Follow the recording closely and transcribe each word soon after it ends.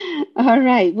All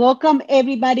right. Welcome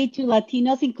everybody to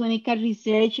Latinos in Clinical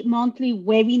Research monthly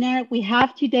webinar. We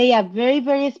have today a very,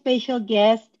 very special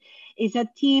guest. It's a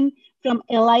team from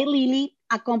Eli Lilly,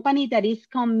 a company that is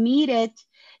committed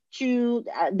to,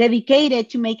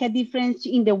 dedicated to make a difference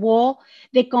in the world.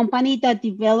 The company that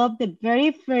developed the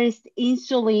very first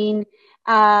insulin,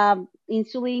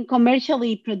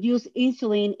 commercially produced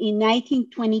insulin in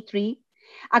 1923,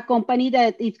 a company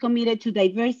that is committed to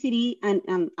diversity and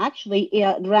actually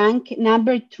ranked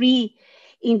number three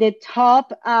in the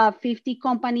top 50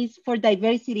 companies for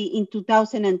diversity in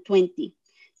 2020.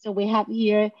 So we have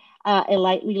here a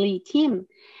Eli Lilly team.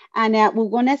 And we're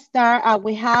going to start.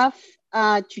 We have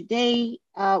today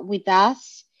with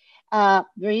us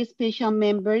very special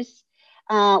members.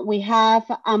 We have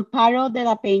Amparo de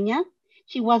la Peña.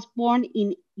 She was born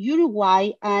in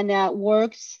Uruguay and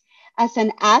works as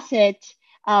an asset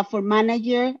for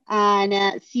manager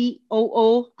and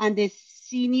COO and the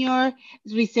senior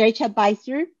research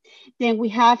advisor. Then we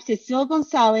have Cecile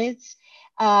Gonzalez,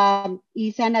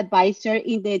 is an advisor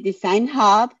in the Design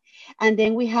Hub. And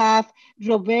then we have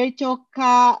Roberto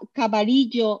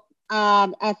Cavarillo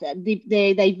as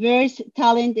the diverse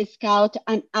talent scout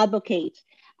and advocate.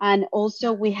 And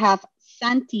also we have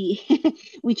Santi,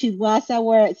 which was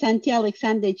our Santi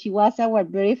Alexander. She was our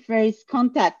very first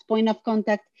point of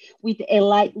contact with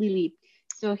Eli Lilly.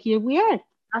 So here we are.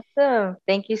 Awesome.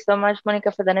 Thank you so much,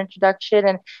 Monica, for that introduction.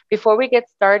 And before we get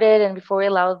started and before we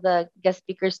allow the guest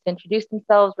speakers to introduce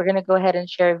themselves, we're going to go ahead and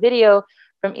share a video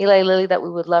from Eli Lilly that we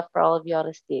would love for all of y'all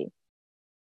to see.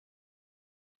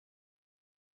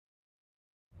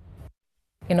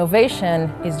 Innovation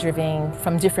is driven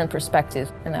from different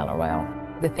perspectives in LRL.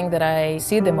 The thing that I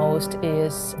see the most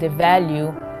is the value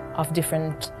of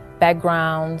different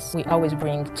backgrounds we always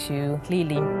bring to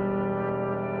Lilly.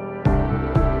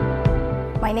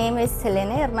 My name is Selene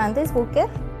Hernandez Bucher.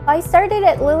 I started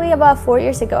at Lilly about 4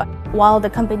 years ago. While the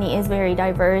company is very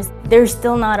diverse, there's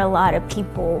still not a lot of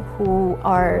people who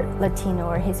are Latino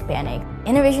or Hispanic.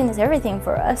 Innovation is everything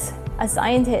for us as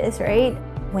scientists, right?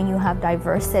 When you have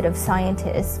diverse set of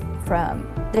scientists from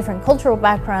different cultural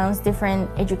backgrounds, different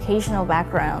educational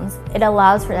backgrounds, it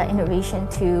allows for that innovation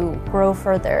to grow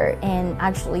further and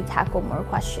actually tackle more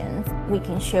questions. We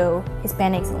can show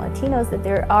Hispanics and Latinos that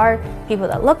there are people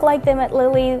that look like them at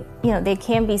Lilly. You know, they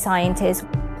can be scientists.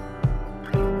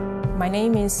 My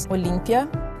name is Olympia.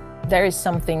 There is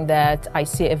something that I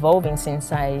see evolving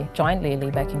since I joined Lilly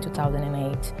back in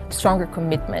 2008. Stronger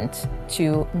commitment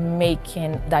to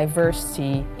making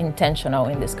diversity intentional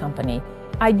in this company.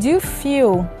 I do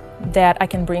feel that I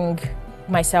can bring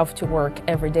myself to work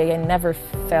every day. I never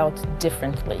felt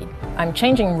differently. I'm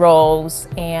changing roles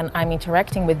and I'm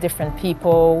interacting with different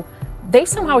people. They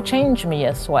somehow change me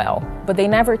as well, but they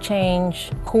never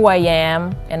change who I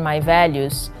am and my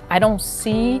values. I don't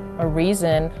see a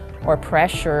reason or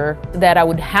pressure that I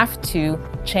would have to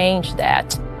change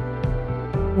that.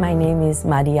 My name is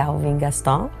Maria Alvin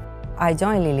Gaston. I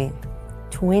joined Lilly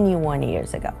 21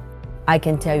 years ago. I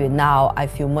can tell you now I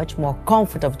feel much more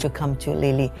comfortable to come to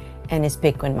Lilly and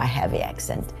speak with my heavy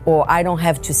accent. Or I don't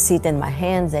have to sit in my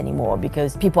hands anymore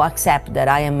because people accept that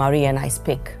I am Maria and I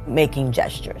speak making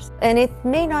gestures. And it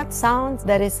may not sound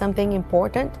that is something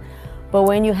important, but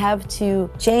when you have to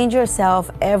change yourself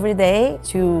every day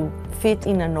to fit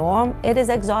in a norm, it is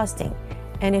exhausting.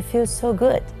 And it feels so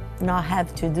good not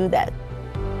have to do that.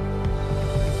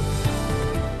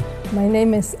 My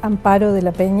name is Amparo de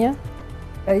la Peña.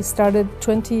 I started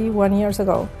 21 years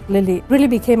ago. Lilly really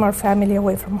became our family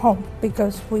away from home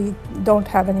because we don't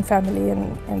have any family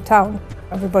in town.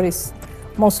 Everybody's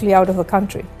mostly out of the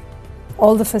country.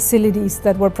 All the facilities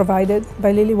that were provided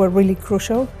by Lilly were really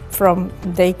crucial, from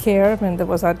daycare, and there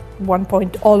was at one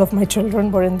point all of my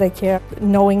children were in daycare.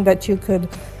 Knowing that you could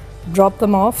drop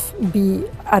them off, be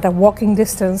at a walking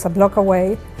distance, a block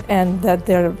away, and that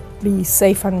they'll be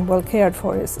safe and well cared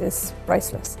for is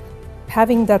priceless.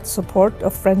 Having that support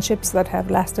of friendships that have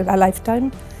lasted a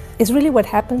lifetime is really what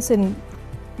happens in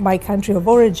my country of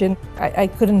origin. I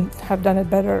couldn't have done it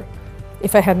better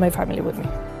if I had my family with me.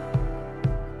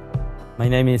 My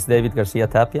name is David Garcia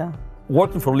Tapia.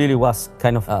 Working for Lilly was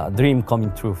kind of a dream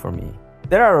coming true for me.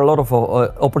 There are a lot of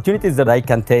opportunities that I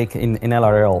can take in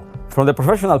LRL. From the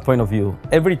professional point of view,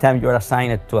 every time you are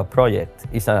assigned to a project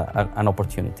is an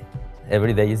opportunity.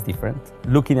 Every day is different.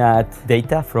 Looking at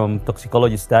data from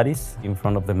toxicology studies in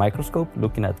front of the microscope,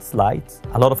 looking at slides,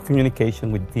 a lot of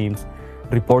communication with teams,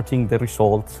 reporting the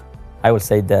results. I would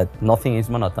say that nothing is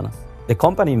monotonous. The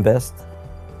company invests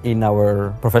in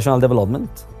our professional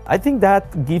development. I think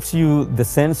that gives you the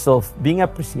sense of being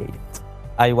appreciated.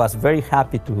 I was very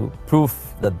happy to prove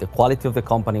that the quality of the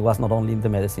company was not only in the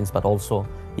medicines, but also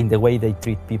in the way they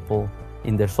treat people,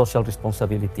 in their social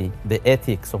responsibility. The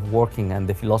ethics of working and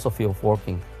the philosophy of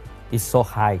working is so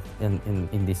high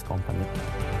in this company.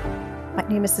 My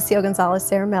name is Cecile Gonzalez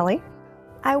Saramelli.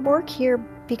 I work here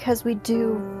because we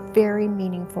do very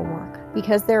meaningful work,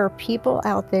 because there are people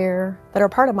out there that are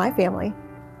part of my family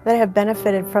that have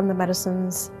benefited from the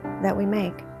medicines that we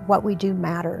make. What we do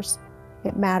matters.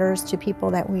 It matters to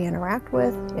people that we interact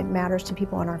with, it matters to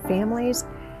people in our families,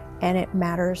 and it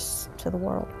matters to the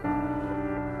world.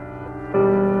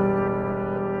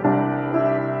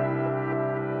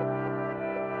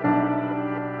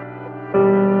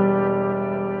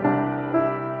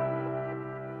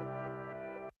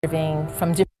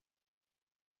 From different.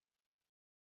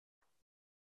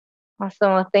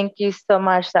 Awesome. Well, thank you so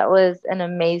much. That was an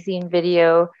amazing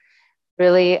video.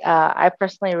 Really, I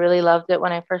personally really loved it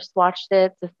when I first watched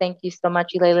it. So thank you so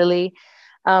much, Eli Lilly.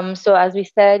 So as we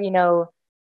said,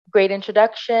 great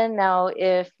introduction. Now,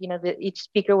 if each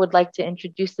speaker would like to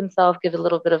introduce themselves, give a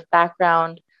little bit of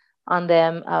background on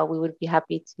them, we would be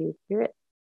happy to hear it.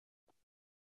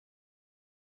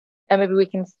 And maybe we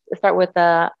can start with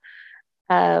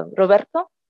Roberto.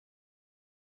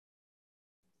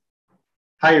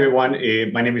 Hi, everyone.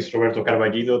 My name is Roberto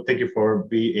Carballido. Thank you for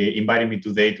inviting me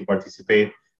today to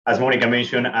participate. As Monica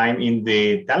mentioned, I'm in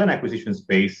the talent acquisition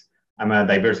space. I'm a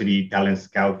diversity talent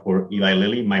scout for Eli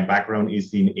Lilly. My background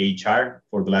is in HR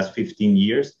for the last 15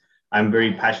 years. I'm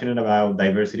very passionate about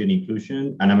diversity and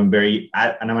inclusion, and I'm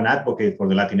an advocate for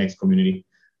the Latinx community.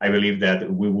 I believe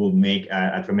that we will make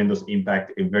a tremendous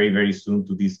impact very, very soon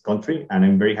to this country, and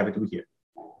I'm very happy to be here.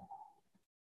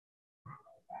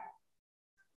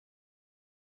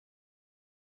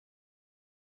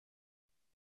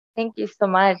 Thank you so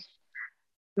much.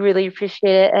 Really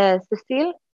appreciate it.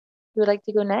 Cecile, you would like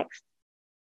to go next?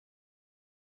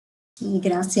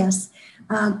 Gracias.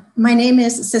 My name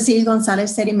is Cecile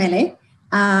Gonzalez Serimele.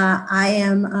 I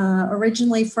am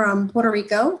originally from Puerto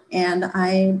Rico, and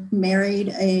I married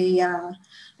an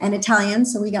Italian,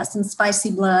 so we got some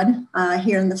spicy blood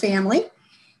here in the family.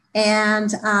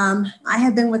 And I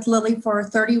have been with Lilly for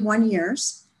 31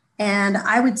 years. And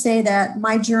I would say that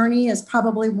my journey is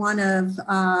probably one of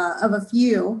a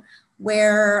few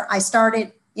where I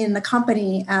started in the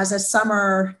company as a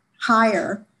summer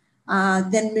hire,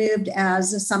 then moved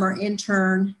as a summer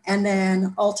intern, and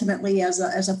then ultimately as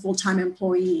a full-time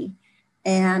employee.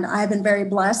 And I've been very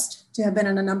blessed to have been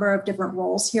in a number of different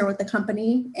roles here with the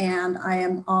company. And I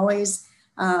am always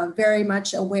very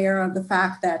much aware of the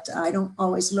fact that I don't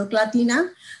always look Latina.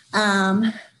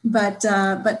 But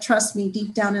trust me,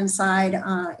 deep down inside,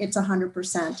 it's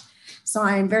 100%. So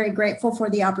I am very grateful for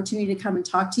the opportunity to come and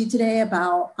talk to you today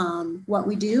about what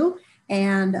we do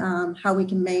and how we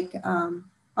can make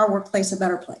our workplace a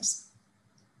better place.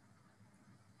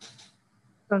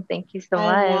 Well, thank you so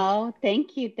much. Now,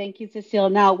 thank you,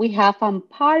 Cecile. Now we have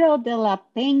Amparo de la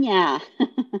Peña.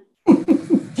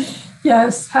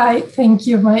 Yes, hi, thank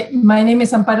you. My name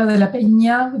is Amparo de la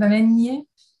Peña with an N.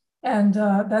 And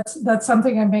that's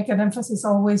something I make an emphasis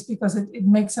always because it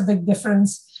makes a big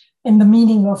difference in the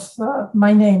meaning of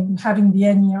my name, having the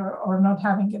N or not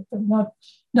having it. But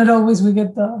not always we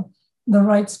get the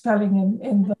right spelling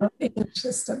in the English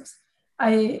systems.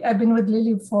 I've been with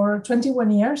Lilly for 21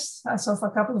 years, as of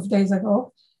a couple of days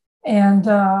ago, and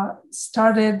I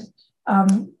started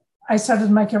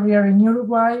my career in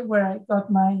Uruguay, where I got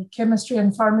my chemistry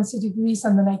and pharmacy degrees,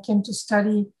 and then I came to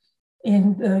study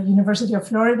in the University of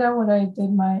Florida, where I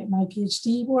did my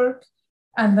PhD work,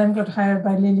 and then got hired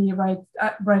by Lilly right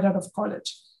out of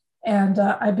college. And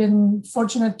I've been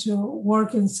fortunate to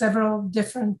work in several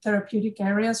different therapeutic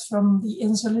areas, from the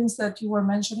insulins that you were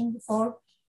mentioning before,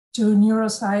 to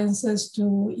neurosciences,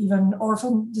 to even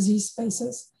orphan disease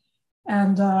spaces.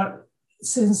 And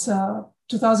since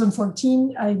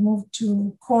 2014, I moved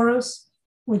to Chorus,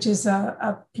 which is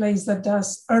a place that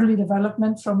does early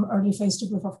development from early phase to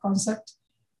proof of concept.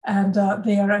 And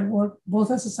there I work both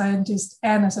as a scientist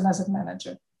and as an asset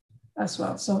manager as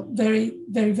well. So very,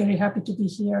 very, very happy to be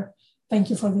here. Thank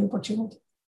you for the opportunity.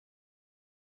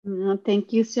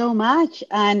 Thank you so much.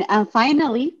 And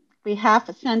finally, we have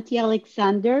Santi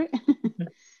Alexander.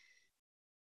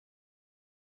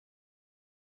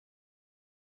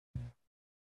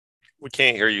 We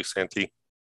can't hear you, Santi.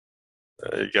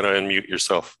 You gotta unmute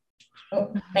yourself.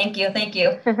 Oh, thank you. My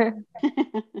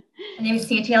name is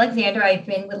Santi Alexander. I've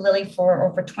been with Lilly for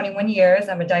over 21 years.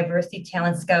 I'm a diversity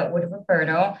talent scout with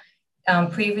Roberto.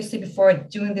 Previously, before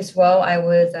doing this role, I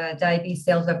was a diabetes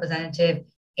sales representative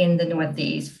in the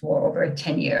Northeast for over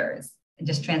 10 years.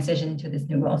 just transition into this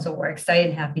new role. So we're excited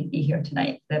and happy to be here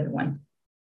tonight with everyone.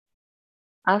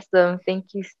 Awesome.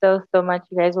 Thank you so much,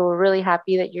 you guys. We're really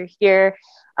happy that you're here.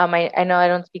 I know I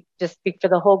don't speak for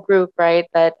the whole group, right?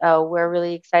 But we're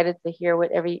really excited to hear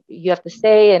whatever you have to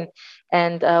say,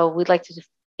 and we'd like to just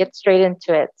get straight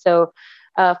into it. So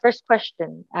first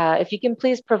question, if you can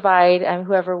please provide, and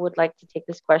whoever would like to take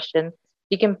this question,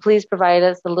 you can please provide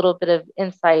us a little bit of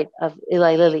insight of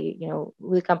Eli Lilly, you know,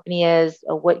 who the company is,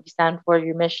 what you stand for,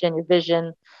 your mission, your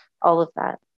vision, all of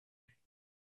that.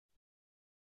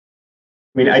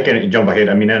 I mean, I can jump ahead.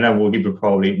 I mean, and I will give you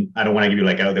I don't want to give you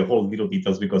like the whole little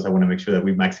details because I want to make sure that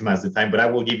we maximize the time, but I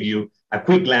will give you a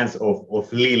quick glance of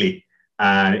Lilly.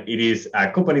 It is a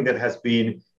company that has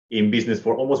been in business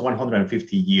for almost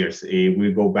 150 years.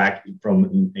 We go back from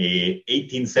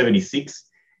 1876.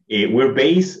 We're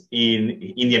based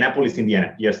in Indianapolis,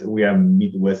 Indiana. Yes, we are a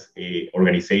Midwest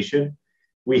organization.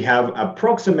 We have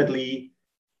approximately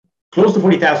close to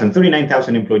 40,000,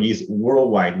 39,000 employees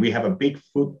worldwide. We have a big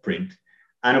footprint.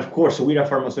 And of course, we're a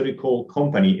pharmaceutical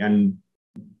company. And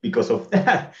because of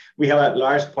that, we have a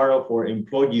large part of our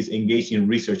employees engaged in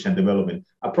research and development,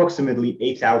 approximately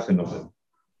 8,000 of them.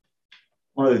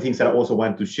 One of the things that I also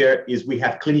want to share is we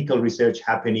have clinical research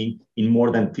happening in more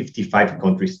than 55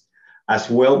 countries. As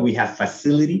well, we have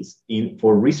facilities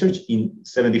for research in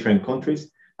 7 different countries,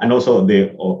 and also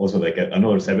like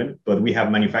another 7, but we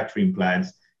have manufacturing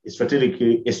plants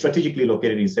strategically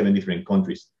located in 7 different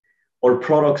countries. Our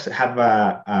products have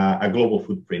a global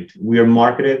footprint. We are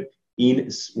marketed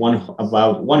in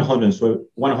about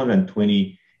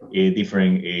 120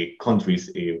 different countries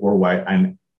worldwide,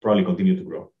 and probably continue to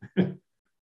grow.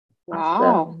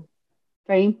 Wow, Awesome.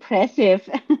 very impressive.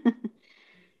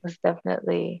 Most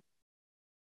definitely.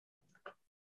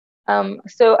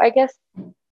 So I guess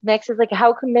next is like,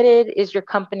 how committed is your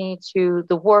company to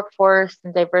the workforce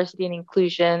and diversity and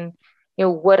inclusion? You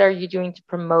know, what are you doing to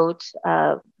promote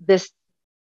this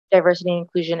diversity and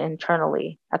inclusion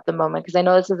internally at the moment? Because I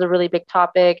know this is a really big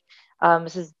topic.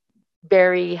 This is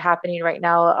very happening right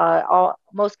now.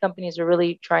 Most companies are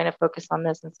really trying to focus on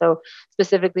this. And so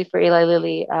specifically for Eli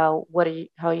Lilly, how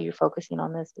are you focusing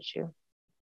on this issue?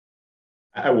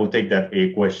 I will take that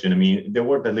question. I mean, the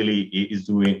work that Lilly is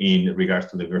doing in regards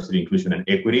to diversity, inclusion, and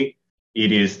equity,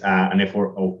 it is an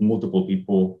effort of multiple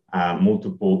people,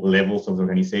 multiple levels of the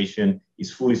organization.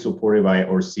 It's fully supported by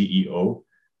our CEO.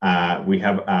 We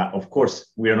have, of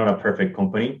course, we are not a perfect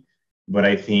company, but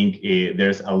I think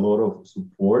there's a lot of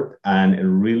support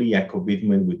and really a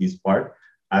commitment with this part.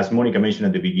 As Monica mentioned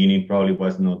at the beginning, probably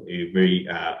was not a very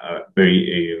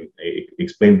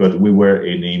explained, but we were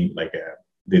named like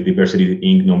the Diversity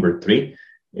Inc. number 3.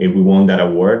 We won that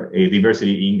award.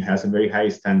 Diversity Inc. has very high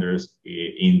standards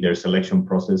in their selection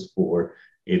process for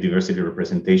diversity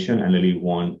representation, and Lilly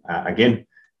won again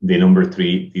the number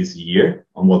 3 this year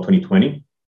on 2020.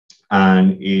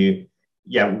 And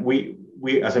yeah, we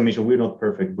as I mentioned, we're not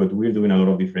perfect, but we're doing a lot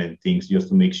of different things just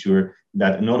to make sure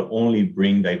that not only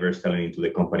bring diverse talent into the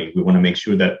company, we want to make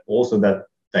sure that also that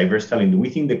diverse talent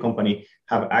within the company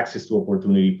have access to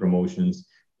opportunity promotions,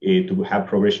 to have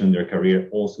progression in their career,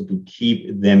 also to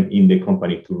keep them in the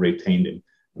company, to retain them.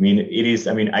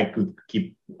 I could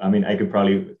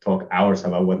probably talk hours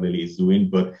about what Lilly is doing,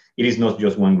 but it is not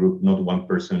just one group, not one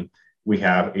person. We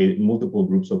have multiple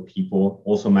groups of people,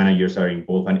 also managers are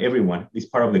involved, and everyone is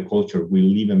part of the culture. We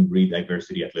live and breathe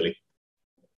diversity at Lilly.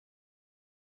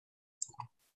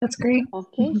 That's great.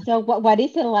 Okay, so what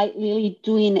is Eli Lilly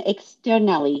doing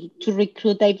externally to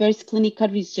recruit diverse clinical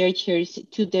researchers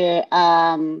to their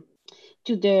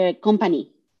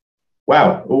company?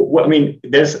 Wow. Well, I mean,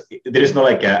 there is not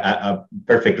like a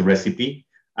perfect recipe.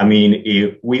 I mean,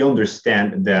 we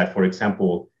understand that, for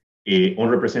example,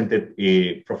 unrepresented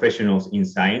professionals in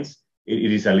science,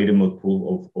 it is a legitimate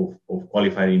pool of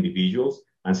qualified individuals,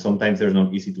 and sometimes they're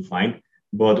not easy to find.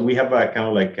 But we have a kind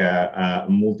of like a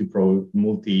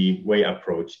multi-way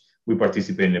approach. We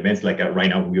participate in events like right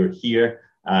now we are here.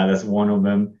 That's one of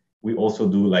them. We also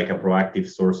do like a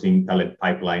proactive sourcing talent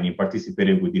pipeline and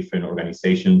participated with different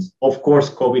organizations. Of course,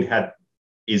 COVID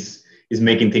is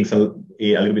making things a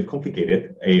little bit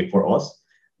complicated for us,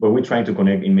 but we're trying to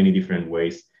connect in many different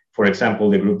ways. For example,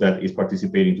 the group that is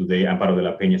participating today, Amparo de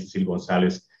la Peña, Cecil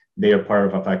Gonzalez, they are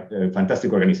part of a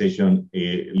fantastic organization,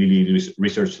 Lilly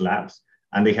Research Labs,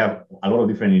 and they have a lot of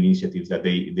different initiatives that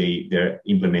they're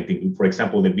implementing. For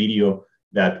example, the video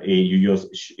that you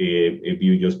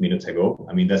viewed just minutes ago,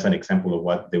 I mean, that's an example of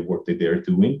what the work that they're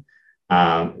doing.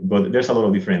 But there's a lot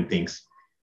of different things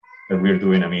that we're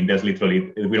doing. I mean, there's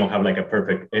literally, we don't have like a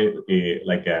perfect,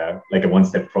 like a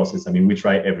one-step process. I mean, we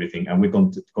try everything, and we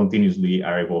continuously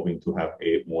are evolving to have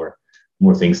more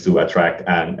more things to attract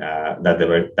and that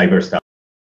diverse talent.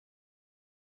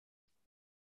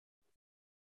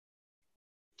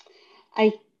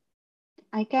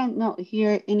 I cannot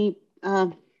hear any.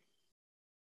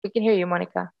 We can hear you,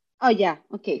 Monica. Oh yeah,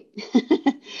 okay.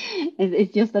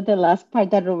 It's just that the last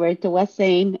part that Roberto was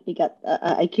saying,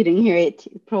 I couldn't hear it.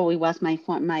 It probably was my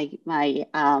phone, my my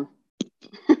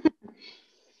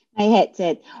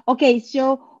headset. Okay,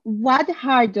 so what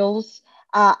hurdles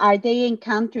are they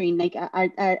encountering? Like,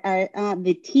 are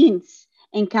the teams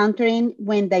encountering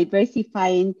when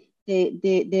diversifying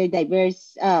their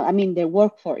diverse? I mean, their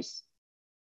workforce.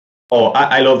 Oh,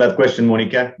 I love that question,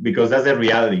 Monica, because that's the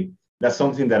reality. That's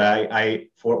something that I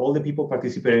for all the people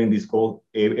participating in this call,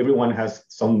 everyone has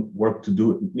some work to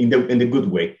do in the good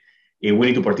way. We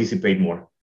need to participate more.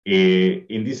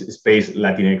 In this space,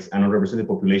 Latinx and unrepresented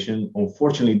population,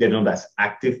 unfortunately, they're not as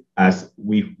active as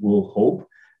we will hope.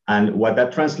 And what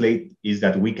that translates is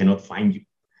that we cannot find you.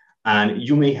 And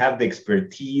you may have the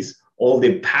expertise, all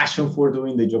the passion for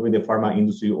doing the job in the pharma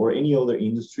industry or any other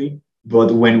industry.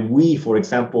 But when we, for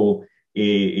example,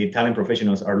 talent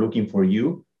professionals are looking for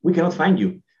you, we cannot find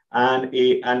you.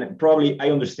 And probably I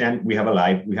understand we have a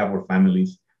life, we have our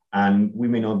families, and we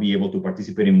may not be able to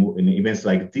participate in events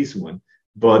like this one.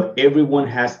 But everyone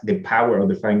has the power of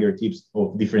the fingertips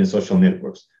of different social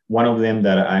networks. One of them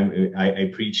that I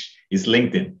preach is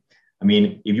LinkedIn. I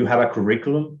mean, if you have a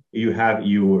curriculum, you have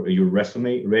your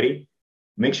resume ready,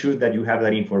 make sure that you have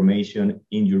that information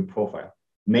in your profile.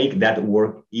 Make that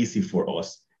work easy for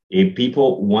us. If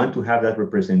people want to have that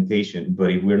representation, but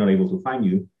if we're not able to find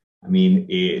you, I mean,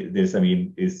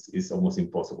 it's almost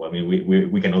impossible. I mean,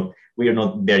 we are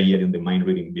not there yet in the mind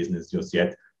reading business just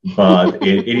yet, but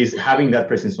it is having that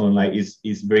presence online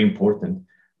is very important.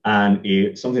 And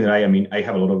something that I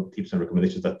have a lot of tips and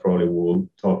recommendations that probably we'll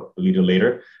talk a little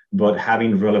later, but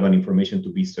having relevant information to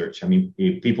be searched. I mean,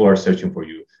 if people are searching for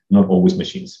you, not always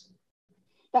machines.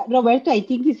 But Roberto, I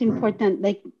think it's important,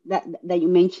 like that you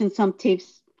mentioned some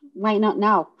tips. Why not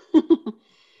now?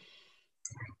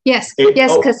 Yes,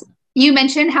 because you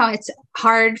mentioned how it's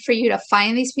hard for you to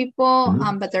find these people,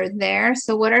 but they're there.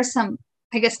 So what are some,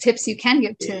 I guess, tips you can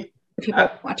give to people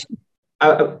watching?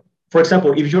 For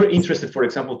example, if you're interested, for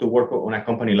example, to work on a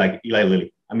company like Eli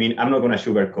Lilly, I mean, I'm not going to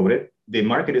sugarcoat it. The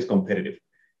market is competitive.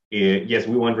 Yes,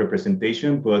 we want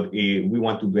representation, but we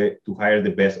want to hire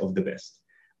the best of the best.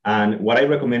 And what I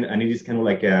recommend, and it is kind of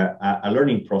like a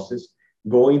learning process,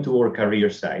 go into our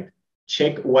career site,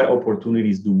 check what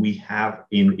opportunities do we have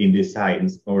in the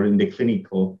science or in the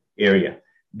clinical area.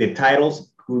 The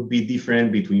titles could be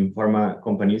different between pharma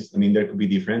companies. I mean, there could be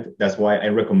different. That's why I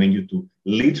recommend you to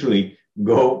literally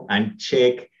go and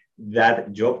check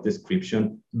that job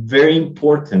description. Very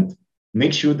important.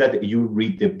 Make sure that you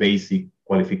read the basic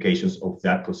qualifications of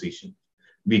that position,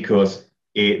 because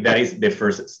that is the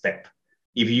first step.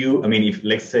 If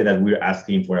let's say that we're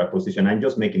asking for a position, I'm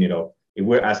just making it up. If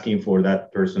we're asking for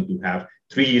that person to have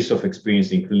 3 years of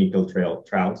experience in clinical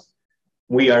trials,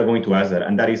 we are going to ask that,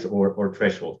 and that is our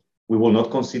threshold. We will not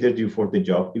consider you for the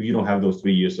job if you don't have those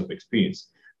 3 years of experience.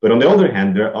 But on the other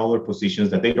hand, there are other positions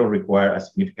that they don't require a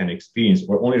significant experience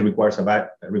or only requires a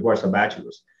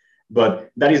bachelor's.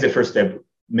 But that is the first step,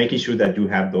 making sure that you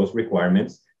have those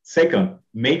requirements. Second,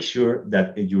 make sure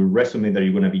that your resume that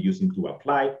you're going to be using to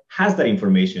apply has that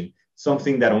information,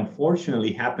 something that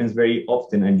unfortunately happens very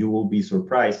often, and you will be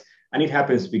surprised. And it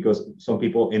happens because some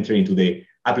people enter into the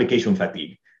application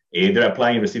fatigue. They're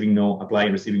applying, receiving no,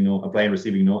 applying, receiving no, applying,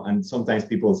 receiving no. And sometimes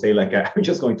people say like, I'm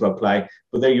just going to apply,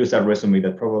 but they use a resume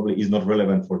that probably is not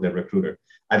relevant for the recruiter.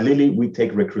 At Lilly, we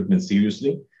take recruitment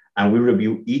seriously, and we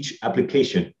review each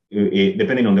application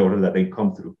depending on the order that they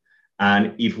come through.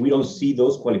 And if we don't see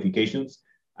those qualifications,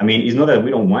 I mean, it's not that we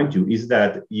don't want you, it's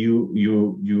that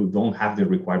you don't have the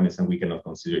requirements and we cannot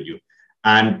consider you.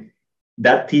 And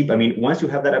that tip, I mean, once you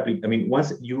have that,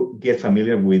 once you get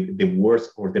familiar with the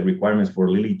words or the requirements for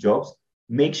Lilly jobs,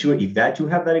 make sure if that you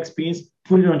have that experience,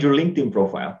 put it on your LinkedIn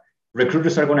profile.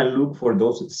 Recruiters are going to look for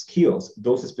those skills,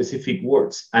 those specific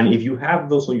words. And if you have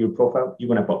those on your profile, you're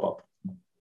going to pop up.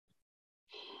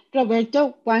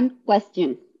 Roberto, one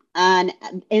question. And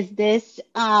is this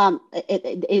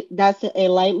does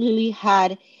Eli Lilly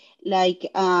had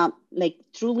like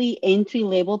truly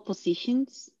entry-level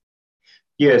positions?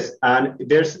 Yes, and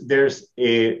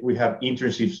we have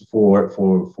internships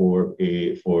for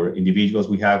individuals.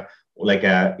 We have like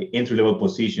entry-level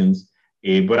positions,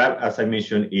 but as I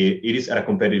mentioned, it is at a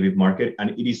competitive market, and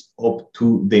it is up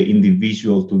to the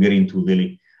individual to get into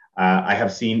Lilly. I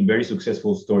have seen very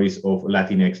successful stories of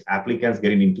Latinx applicants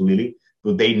getting into Lilly,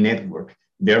 but they network.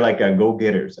 they're like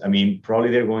go-getters. I mean,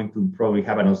 probably they're going to probably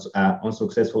have an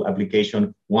unsuccessful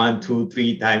application 1, 2,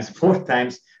 3 times, 4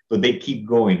 times, but they keep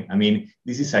going. I mean,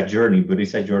 this is a journey, but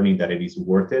it's a journey that it is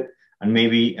worth it. And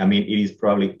maybe, I mean, it is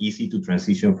probably easy to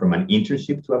transition from an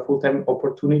internship to a full-time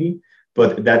opportunity,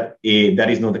 but that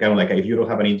is not the kind of like, if you don't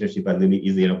have an internship at Lilly,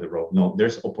 is the end of the road. No,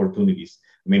 there's opportunities.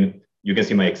 I mean, you can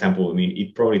see my example. I mean,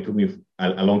 it probably took me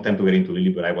a long time to get into Lilly,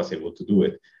 but I was able to do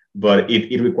it. But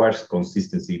it requires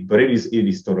consistency, but it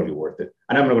is totally worth it.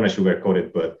 And I'm not going to sugarcoat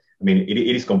it, but I mean, it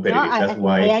is competitive. No, That's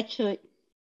why. I actually,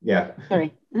 yeah.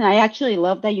 Sorry. I actually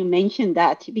love that you mentioned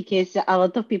that, because a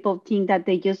lot of people think that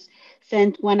they just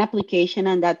send one application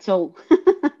and that's all.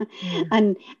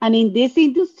 And in this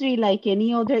industry, like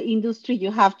any other industry,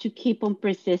 you have to keep on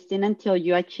persisting until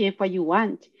you achieve what you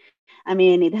want. I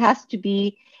mean, it has to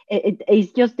be,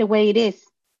 it's just the way it is.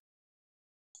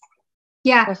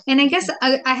 Yeah, and I guess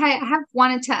I have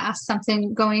wanted to ask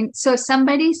something going. So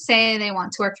somebody say they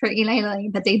want to work for Eli Lilly,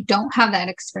 but they don't have that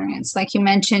experience. Like you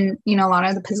mentioned, you know, a lot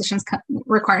of the positions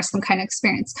require some kind of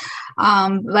experience,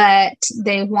 but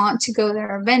they want to go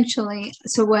there eventually.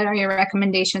 So what are your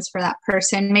recommendations for that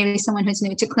person? Maybe someone who's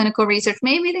new to clinical research.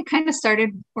 Maybe they kind of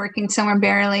started working somewhere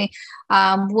barely.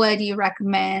 What do you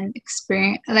recommend?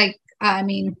 I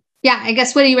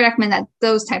guess what do you recommend that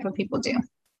those type of people do?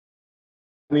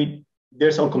 I mean,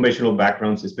 there's unconventional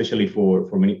backgrounds, especially for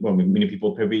many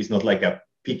people. Probably it's not like a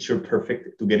picture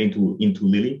perfect to get into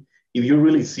Lilly. If you're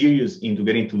really serious into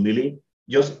getting to Lilly,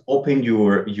 just open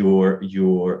your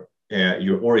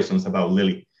horizons about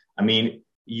Lilly. I mean,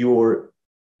 your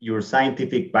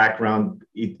scientific background,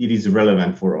 it is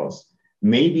relevant for us.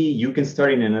 Maybe you can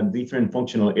start in a different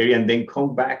functional area and then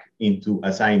come back into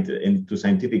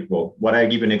scientific role. What I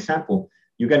give an example,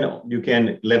 you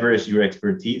can leverage your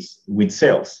expertise with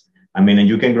sales. I mean, and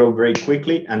you can grow very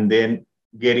quickly and then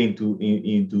get into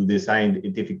the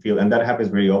scientific field. And that happens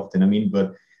very often. I mean,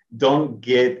 but don't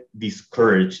get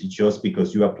discouraged just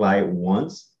because you apply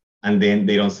once and then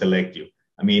they don't select you.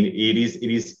 I mean, it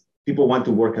is people want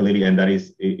to work at Lilly, and that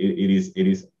is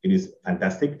it is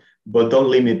fantastic. But don't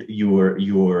limit your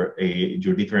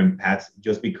different paths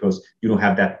just because you don't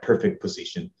have that perfect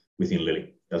position within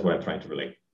Lilly. That's what I'm trying to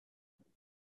relate.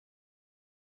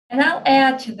 And I'll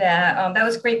add to that. That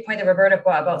was a great point that Roberto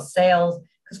brought about sales,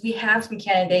 because we have some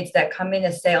candidates that come in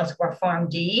as sales who are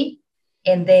PharmD,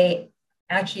 and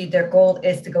their goal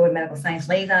is to go with medical science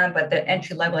liaison, but the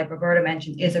entry level, like Roberto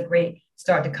mentioned, is a great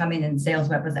start to come in and sales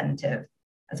representative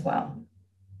as well.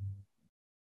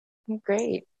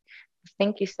 Great.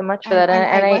 Thank you so much for that. Go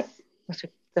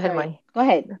ahead, Moni. Go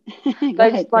ahead. I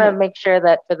just want to make sure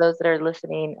that for those that are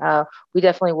listening, we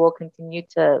definitely will continue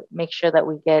to make sure that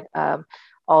we get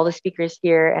all the speakers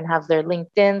here and have their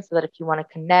LinkedIn, so that if you want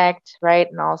to connect, right?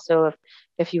 And also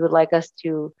if you would like us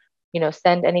to,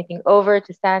 send anything over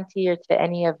to Santi or to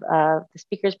any of the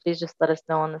speakers, please just let us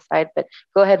know on the side. But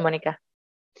go ahead, Monica.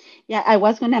 Yeah, I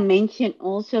was going to mention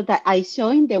also that I saw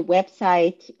in the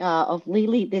website of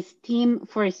Lilly this team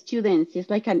for students. It's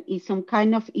like it's some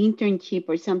kind of internship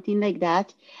or something like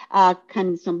that.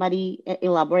 Can somebody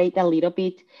elaborate a little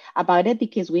bit about it?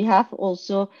 Because we have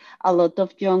also a lot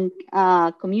of young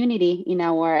community in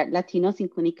our Latinos in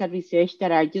clinical research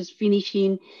that are just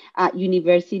finishing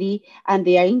university, and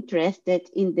they are interested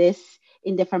in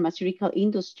the pharmaceutical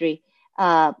industry.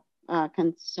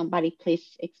 Can somebody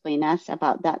please explain us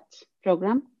about that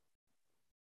program?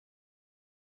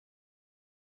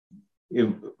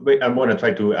 I want to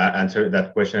try to answer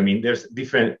that question. I mean, there's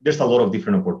a lot of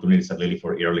different opportunities at Lilly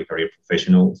for early career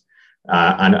professionals,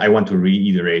 and I want to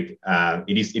reiterate,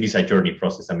 it is a journey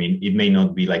process. I mean, it may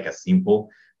not be like a simple,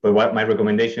 but what my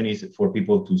recommendation is for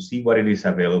people to see what it is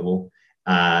available,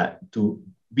 to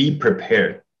be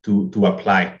prepared to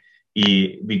apply,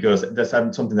 because that's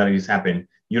something that is happening.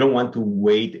 You don't want to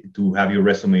wait to have your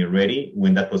resume ready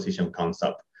when that position comes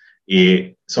up.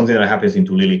 Something that happens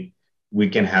into Lilly, we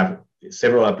can have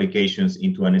several applications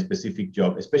into a specific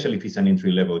job, especially if it's an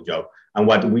entry-level job. And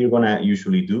what we're going to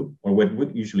usually do, or what we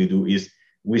usually do, is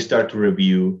we start to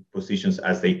review positions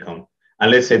as they come. And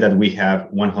let's say that we have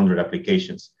 100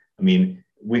 applications. I mean,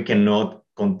 we cannot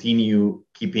continue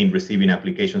receiving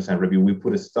applications and review. We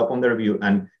put a stop on the review,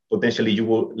 and potentially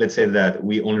let's say that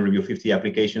we only review 50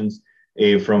 applications.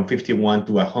 From 51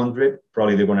 to 100,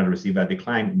 probably they're going to receive a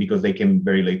decline because they came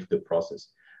very late to the process.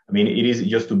 I mean, it is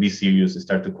just to be serious,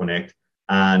 start to connect.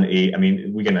 And I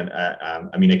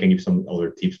mean, I can give some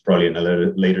other tips probably in a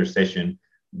later session,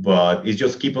 but it's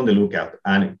just keep on the lookout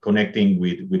and connecting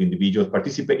with individuals,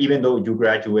 participate, even though you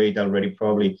graduate already,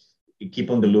 probably keep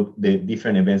on the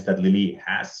different events that Lilly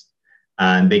has,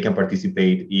 and they can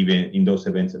participate even in those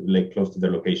events like close to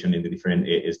their location in the different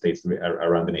states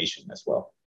around the nation as well.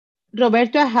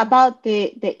 Roberto, how about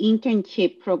the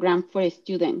internship program for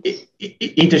students?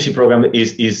 Internship program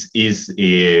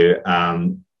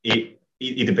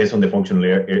it depends on the functional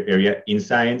area. In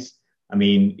science, I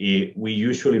mean, we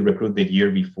usually recruit the year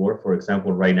before. For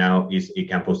example, right now is a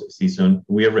campus season.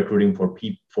 We are recruiting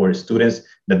for students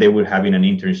that they will have in an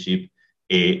internship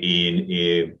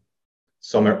in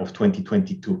summer of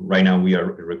 2022. Right now, we are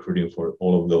recruiting for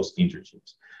all of those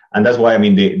internships. And that's why, I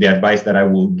mean, the advice that I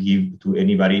will give to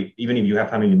anybody, even if you have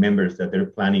family members that they're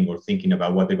planning or thinking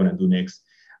about what they're going to do next,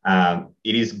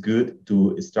 it is good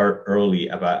to start early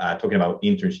about talking about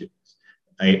internships.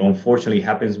 Unfortunately, it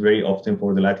happens very often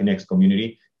for the Latinx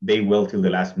community. They wait till the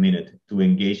last minute to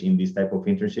engage in this type of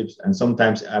internships. And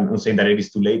sometimes, I'm not saying that it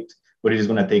is too late, but it is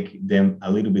going to take them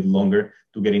a little bit longer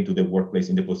to get into the workplace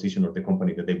in the position or the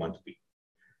company that they want to be.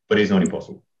 But it's not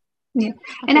impossible. Yeah.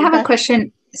 And I have a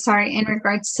question, sorry, in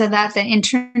regards to that, the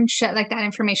internship, like that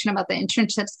information about the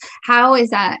internships, how is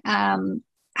that,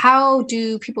 how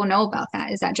do people know about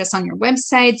that? Is that just on your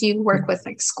website? Do you work with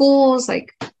like schools?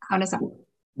 Like, how does that work?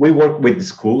 We work with the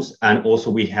schools, and also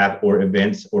we have our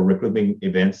events or recruitment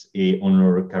events on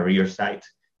our career site.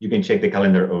 You can check the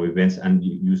calendar of events and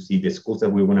you see the schools that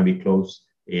we want to be close,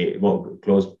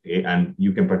 and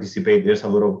you can participate. There's a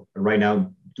lot of, right now,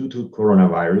 due to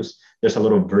coronavirus, there's a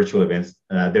lot of virtual events.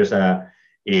 There's the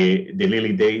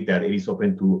Lilly Day that is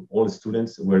open to all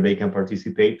students where they can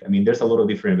participate. I mean, there's a lot of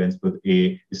different events, but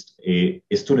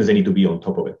students, they need to be on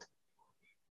top of it.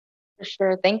 For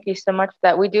sure. Thank you so much for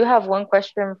that. We do have one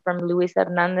question from Luis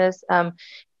Hernandez, and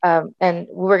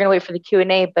we're going to wait for the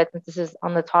Q&A, but since this is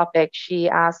on the topic, she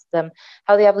asked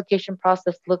how the application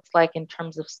process looks like in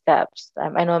terms of steps.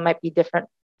 I know it might be different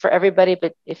for everybody,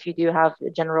 but if you do have a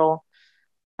general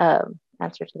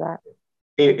answer to that.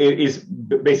 It is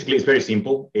basically, it's very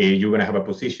simple. You're going to have a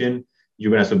position,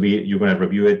 you're going to submit, you're going to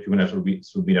review it, you're going to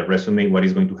submit a resume. What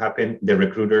is going to happen? The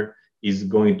recruiter is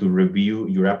going to review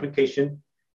your application.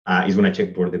 Is going to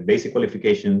check for the basic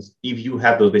qualifications. If you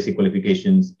have those basic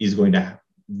qualifications, is going to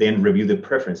then review the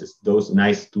preferences, those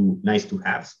nice to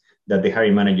haves that the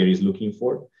hiring manager is looking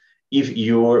for. If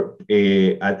your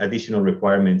additional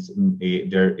requirements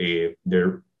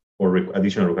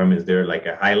additional requirements there, like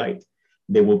a highlight,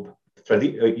 they will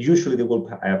usually they will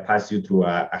pass you to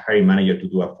a hiring manager to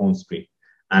do a phone screen.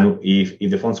 And if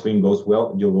the phone screen goes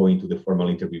well, you'll go into the formal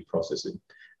interview processing.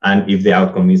 And if the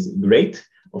outcome is great,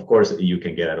 of course, you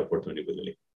can get an opportunity with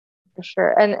Lilly. For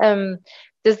sure. And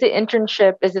does the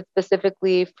internship, is it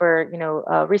specifically for,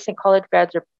 recent college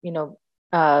grads or,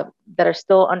 that are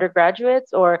still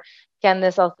undergraduates, or can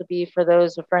this also be for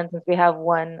those, for instance, we have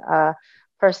one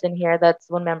person here, that's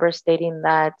one member stating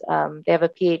that they have a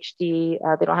PhD,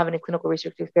 they don't have any clinical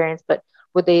research experience, but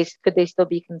could they still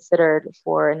be considered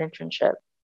for an internship?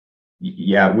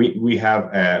 Yeah, we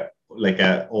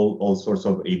have all sorts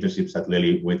of internships at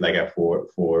Lilly with for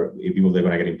people that are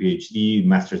going to get a PhD,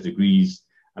 master's degrees.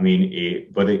 I mean,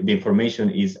 but the information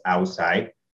is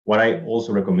outside. What I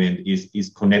also recommend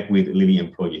is connect with Lilly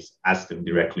employees, ask them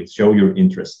directly, show your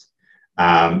interest,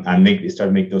 and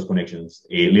make those connections.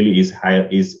 Lilly is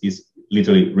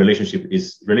literally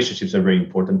relationships are very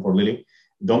important for Lilly.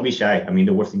 Don't be shy. I mean,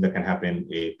 the worst thing that can happen,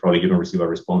 probably you don't receive a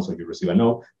response or you receive a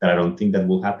no. That I don't think that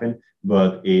will happen,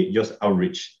 but just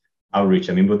outreach. I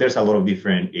mean, but there's a lot of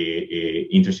different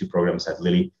internship programs at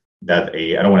Lilly that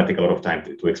I don't want to take a lot of time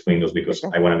to explain those, because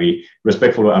I want to be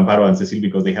respectful of Amparo and Cecile,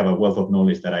 because they have a wealth of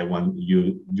knowledge that I want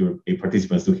your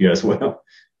participants to hear as well.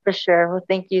 For sure. Well,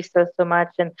 thank you so much.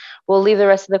 And we'll leave the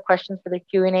rest of the questions for the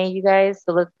Q&A, you guys.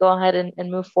 So let's go ahead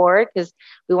and move forward, because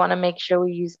we want to make sure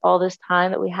we use all this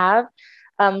time that we have.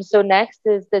 So next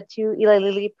is the two Eli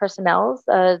Lilly personnels.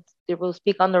 They will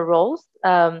speak on their roles.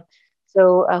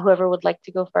 So whoever would like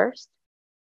to go first.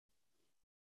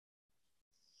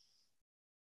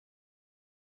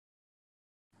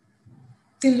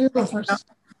 You go first.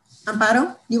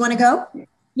 Amparo, you want to go?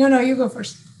 No, you go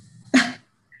first.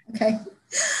 Okay.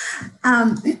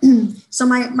 So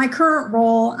my current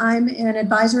role, I'm an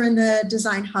advisor in the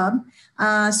Design Hub.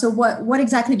 So what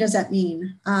exactly does that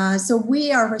mean? So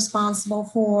we are responsible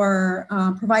for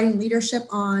providing leadership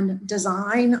on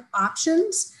design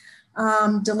options,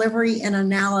 delivery and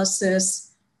analysis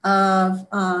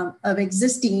of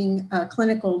existing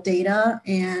clinical data,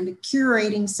 and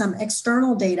curating some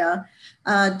external data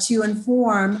to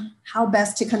inform how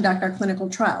best to conduct our clinical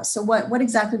trials. So what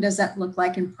exactly does that look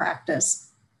like in practice?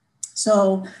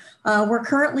 So we're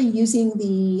currently using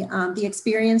the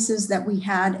experiences that we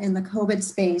had in the COVID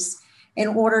space in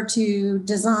order to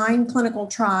design clinical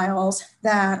trials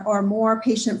that are more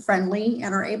patient-friendly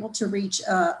and are able to reach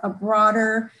a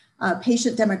broader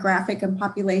patient demographic and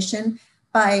population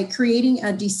by creating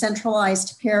a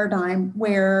decentralized paradigm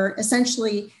where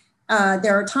essentially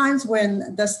there are times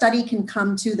when the study can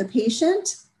come to the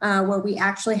patient, where we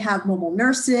actually have mobile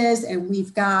nurses and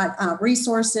we've got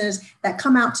resources that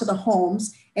come out to the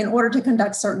homes in order to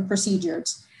conduct certain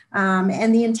procedures.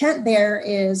 And the intent there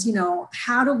is,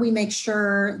 how do we make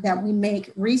sure that we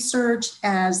make research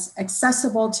as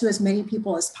accessible to as many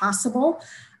people as possible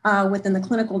within the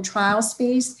clinical trial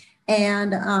space,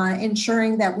 and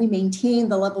ensuring that we maintain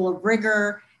the level of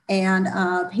rigor and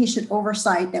patient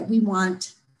oversight that we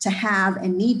want to have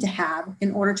and need to have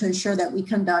in order to ensure that we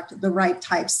conduct the right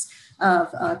types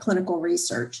of clinical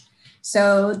research.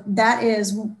 So that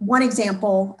is one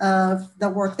example of the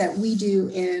work that we do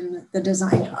in the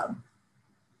Design Hub.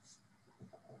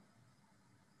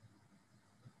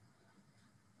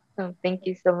 Oh, thank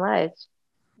you so much.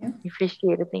 Yeah.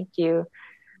 Appreciate it. Thank you.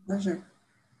 Pleasure.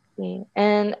 Okay.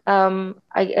 And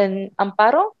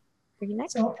Amparo, are you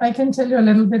next? So I can tell you a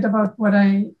little bit about what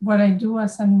I do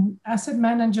as an asset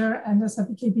manager and as a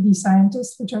PKPD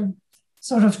scientist, which are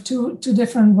sort of two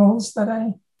different roles that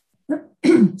I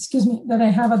that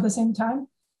I have at the same time.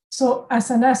 So as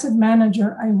an asset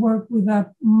manager, I work with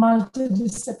a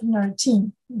multidisciplinary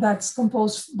team that's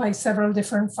composed by several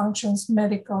different functions: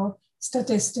 medical,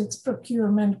 statistics,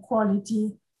 procurement,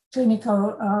 quality,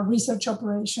 clinical research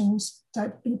operations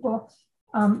type people,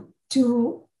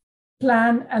 to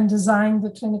plan and design the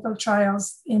clinical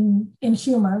trials in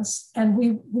humans. And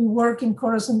we work in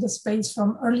chorus in the space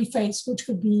from early phase, which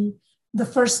could be the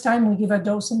first time we give a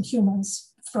dose in humans.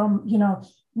 From,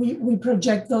 we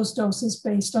project those doses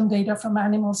based on data from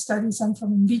animal studies and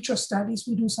from in vitro studies.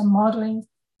 We do some modeling,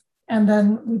 and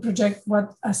then we project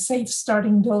what a safe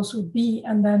starting dose would be.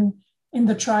 And then in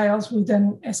the trials, we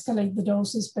then escalate the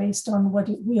doses based on what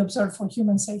we observe for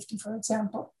human safety, for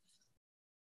example.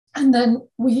 And then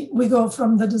we go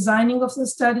from the designing of the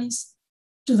studies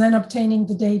to then obtaining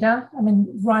the data.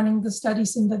 Running the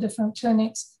studies in the different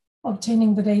clinics,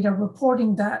 obtaining the data,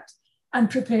 reporting that, and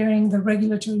preparing the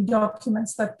regulatory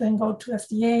documents that then go to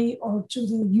FDA or to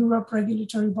the Europe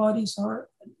regulatory bodies or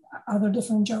other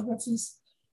different geographies.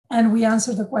 And we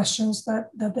answer the questions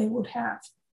that they would have.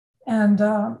 And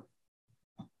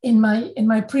in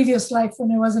my previous life,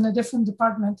 when I was in a different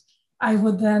department, I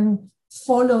would then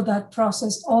follow that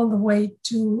process all the way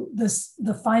to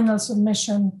the final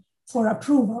submission for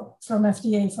approval from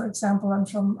FDA, for example, and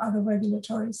from other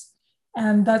regulatories.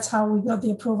 And that's how we got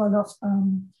the approval of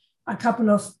a couple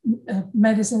of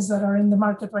medicines that are in the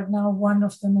market right now. One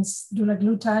of them is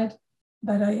dulaglutide,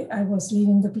 that I was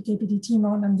leading the PKPD team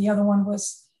on, and the other one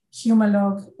was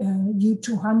Humalog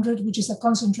U200, which is a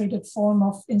concentrated form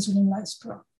of insulin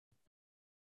lispro.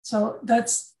 So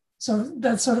that's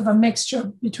sort of a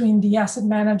mixture between the asset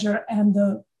manager and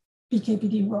the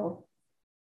PKPD role.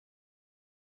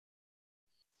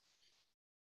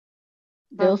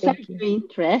 Those are very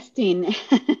interesting,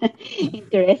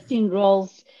 interesting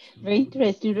roles, very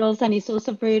interesting roles. And it's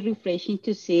also very refreshing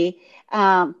to see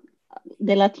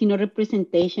the Latino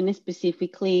representation,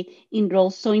 specifically in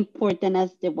roles so important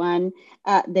as the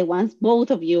ones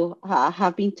both of you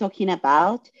have been talking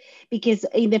about. Because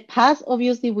in the past,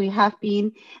 obviously, we have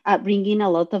been bringing a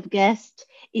lot of guests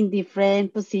in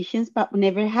different positions, but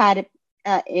never had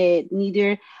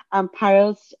neither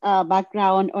Amparo's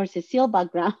background or Cecile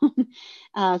background.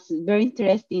 So very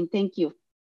interesting. Thank you.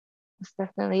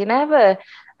 Definitely. And I have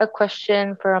a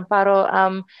question for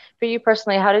Amparo. For you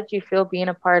personally, how did you feel being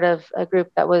a part of a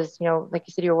group that was, like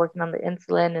you said, you're working on the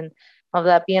insulin and all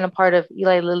that, being a part of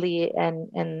Eli Lilly and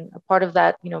a part of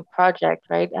that, project,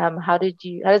 right? How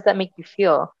does that make you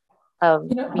feel?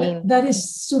 That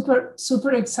is super,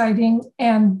 super exciting.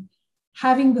 And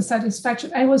having the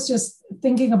satisfaction, I was just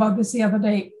thinking about this the other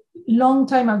day. Long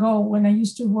time ago, when I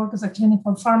used to work as a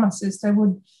clinical pharmacist, I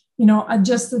would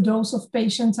adjust the dose of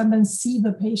patients and then see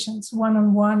the patients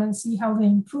one-on-one and see how they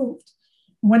improved.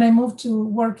 When I moved to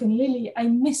work in Lilly, I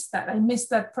missed that. I missed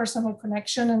that personal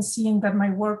connection and seeing that my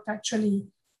work actually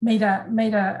made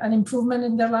an improvement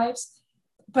in their lives.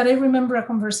 But I remember a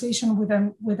conversation with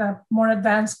a more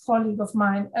advanced colleague of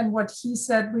mine, and what he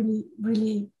said really,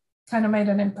 really kind of made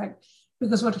an impact.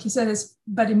 Because what he said is,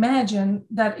 but imagine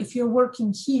that if you're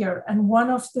working here and one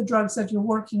of the drugs that you're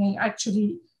working in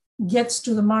actually gets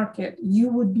to the market, you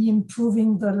would be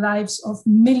improving the lives of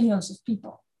millions of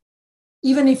people,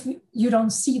 even if you don't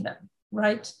see them,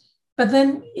 right? But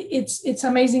then it's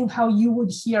amazing how you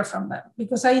would hear from them,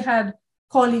 because I had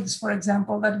colleagues, for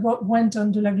example, that went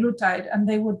on dulaglutide, and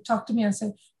they would talk to me and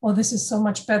say, "Oh, this is so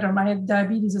much better. My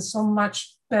diabetes is so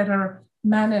much better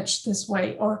managed this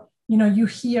way." Or, you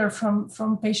hear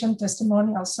from patient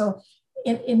testimonials. So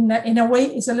in a way,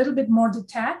 it's a little bit more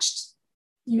detached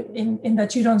in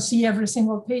that you don't see every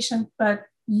single patient, but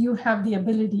you have the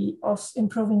ability of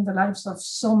improving the lives of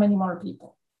so many more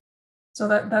people. So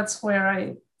that's where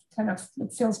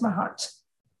it fills my heart.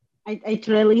 I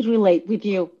truly relate with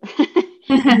you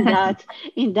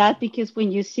in that, because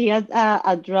when you see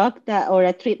a drug or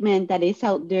a treatment that is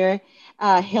out there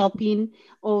helping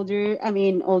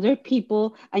older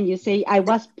people, and you say, I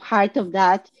was part of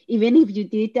that, even if you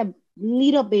did a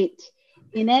little bit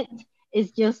in it,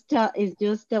 it's just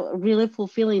really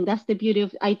fulfilling.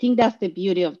 I think that's the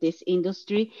beauty of this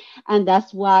industry, and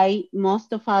that's why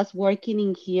most of us working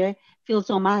in here feel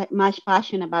so much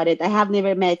passion about it. I have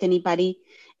never met anybody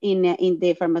in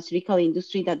the pharmaceutical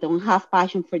industry that don't have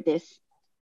passion for this.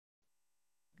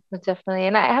 Definitely.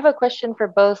 And I have a question for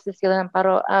both Cecilia and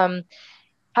Amparo.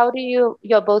 How do you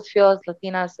both feel as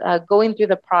Latinas going through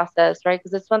the process, right?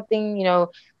 Because it's one thing,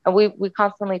 we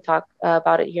constantly talk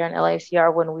about it here in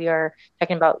LICR when we are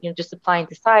talking about, just applying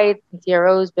to sites and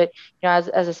CROs. But, as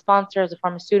a sponsor, as a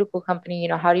pharmaceutical company,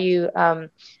 how do you,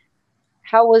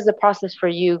 how was the process for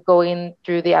you going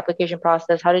through the application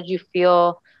process? How did you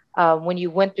feel when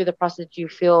you went through the process? Do you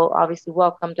feel obviously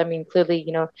welcomed? I mean, clearly,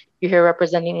 you're here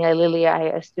representing Eli Lilly. I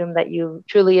assume that you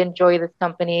truly enjoy this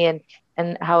company and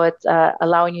how it's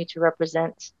allowing you to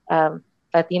represent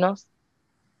Latinos.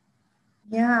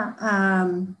 Yeah,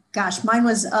 gosh, mine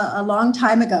was a long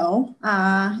time ago.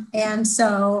 And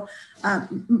so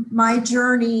my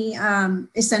journey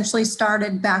essentially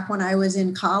started back when I was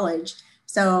in college.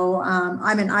 So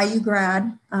I'm an IU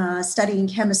grad studying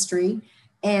chemistry.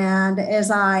 And as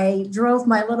I drove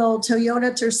my little Toyota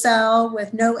Tercel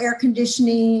with no air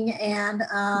conditioning and,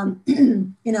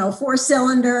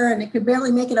 4-cylinder, and it could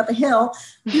barely make it up a hill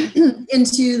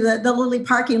into the Lilly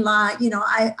parking lot,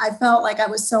 I felt like I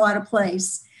was so out of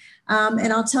place.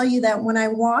 And I'll tell you that when I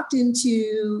walked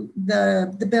into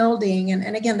the building,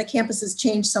 and again, the campus has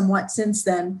changed somewhat since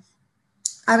then,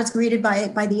 I was greeted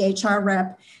by the HR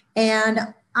rep,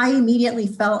 and I immediately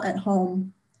felt at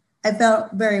home. I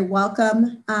felt very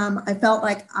welcome. I felt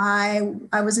like I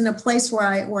was in a place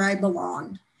where I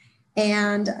belonged,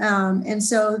 and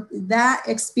so that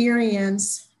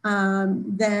experience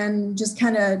then just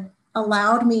kind of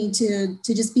allowed me to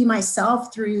just be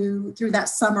myself through that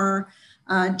summer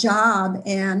job,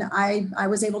 and I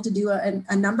was able to do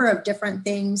a number of different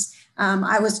things.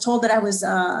 I was told that I was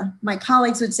my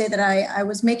colleagues would say that I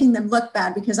was making them look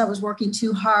bad because I was working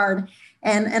too hard.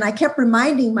 And I kept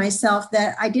reminding myself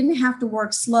that I didn't have to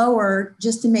work slower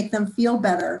just to make them feel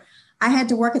better. I had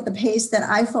to work at the pace that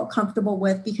I felt comfortable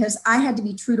with because I had to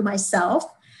be true to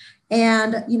myself.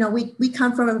 And, we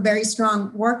come from a very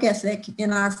strong work ethic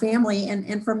in our family.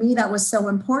 And for me, that was so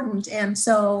important. And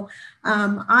so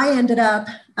I ended up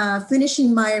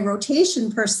finishing my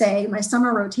rotation per se, my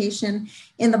summer rotation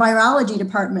in the virology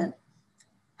department.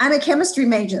 I'm a chemistry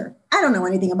major. I don't know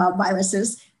anything about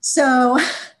viruses. So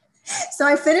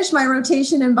I finished my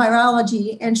rotation in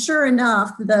virology, and sure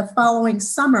enough, the following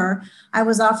summer, I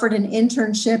was offered an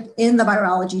internship in the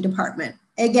virology department.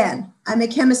 Again, I'm a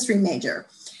chemistry major.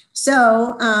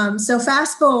 So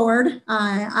fast forward,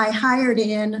 I hired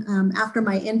in after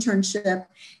my internship,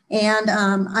 and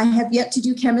I have yet to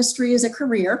do chemistry as a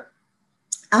career.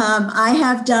 I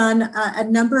have done a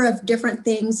number of different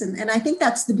things, and I think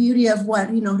that's the beauty of what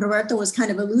Roberto was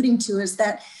kind of alluding to, is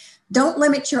that don't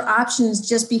limit your options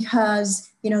just because,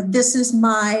 this is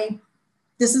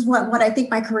what I think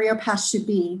my career path should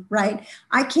be, right?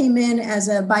 I came in as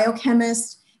a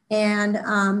biochemist and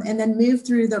then moved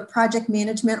through the project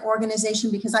management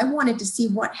organization because I wanted to see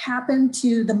what happened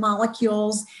to the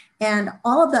molecules and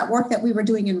all of that work that we were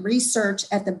doing in research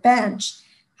at the bench.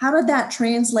 How did that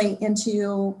translate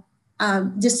into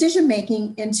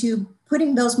decision-making, into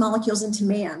putting those molecules into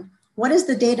man? What is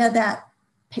the data that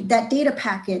data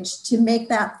package to make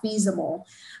that feasible?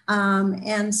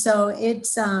 And so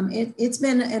it's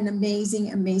been an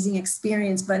amazing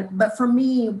experience. But for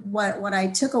me, what I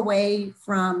took away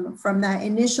from that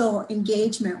initial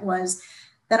engagement was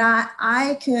that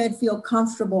I could feel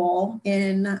comfortable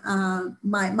in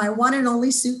my one and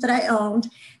only suit that I owned,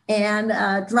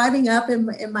 and driving up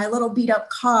in my little beat up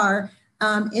car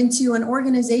into an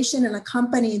organization and a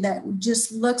company that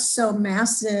just looks so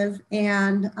massive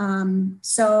and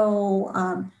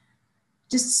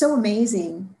just so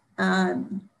amazing.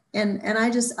 And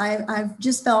I've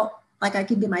just felt like I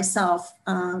could be myself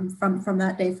from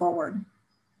that day forward.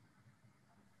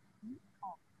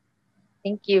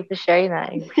 Thank you for sharing that.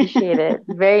 I appreciate it.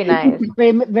 Very nice.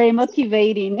 Very, very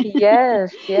motivating.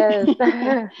 Yes, yes.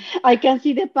 I can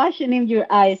see the passion in your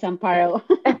eyes, Amparo.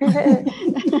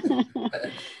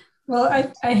 Well,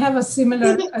 I have a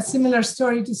similar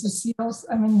story to Cecile's.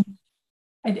 I mean,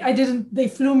 I didn't, they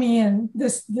flew me in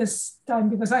this time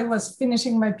because I was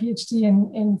finishing my PhD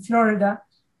in Florida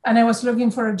and I was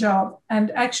looking for a job. And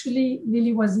actually,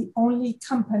 Lilly was the only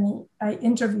company I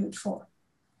interviewed for,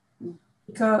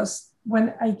 because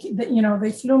when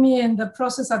they flew me in, the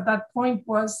process at that point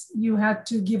was you had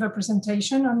to give a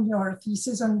presentation on your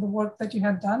thesis and the work that you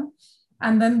had done.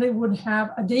 And then they would have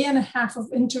a day and a half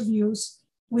of interviews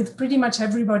with pretty much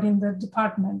everybody in the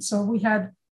department. So we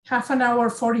had half an hour,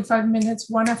 45 minutes,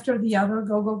 one after the other,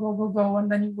 go.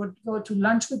 And then you would go to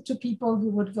lunch with 2 people,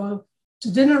 you would go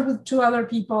to dinner with 2 other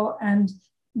people. And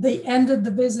they ended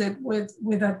the visit with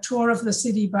a tour of the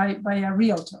city by a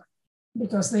realtor,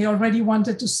 because they already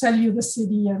wanted to sell you the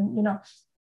city. And,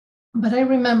 but I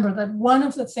remember that one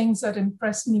of the things that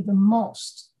impressed me the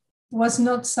most was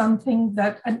not something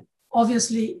that, and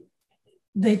obviously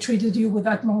they treated you with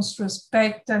utmost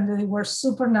respect and they were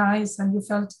super nice and you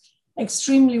felt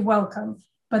extremely welcome.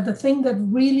 But the thing that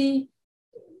really,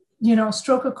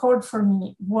 struck a chord for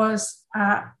me was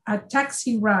a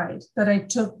taxi ride that I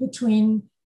took between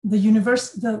the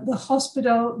university, the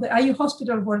hospital, the IU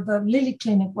hospital where the Lilly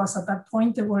clinic was at that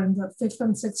point. They were in the 5th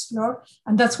and 6th floor.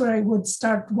 And that's where I would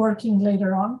start working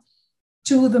later on,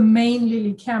 to the main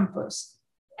Lilly campus.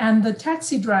 And the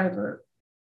taxi driver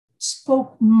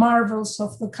spoke marvels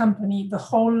of the company, the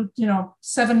whole,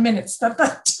 7 minutes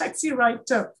that taxi ride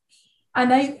took.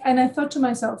 And I thought to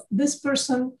myself, this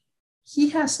person, he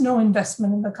has no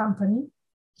investment in the company.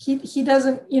 He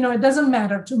doesn't, it doesn't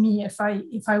matter to me if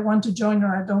I want to join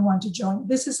or I don't want to join.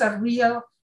 This is a real,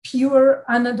 pure,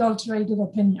 unadulterated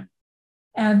opinion.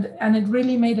 And it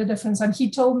really made a difference. And he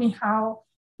told me how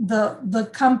the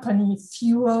company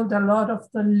fueled a lot of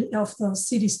the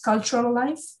city's cultural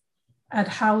life, at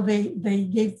how they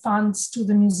gave funds to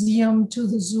the museum, to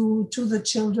the zoo, to the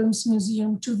children's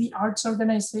museum, to the arts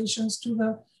organizations, to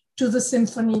the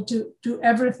symphony, to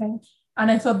everything. And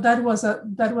I thought that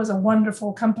was a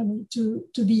wonderful company to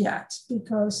be at,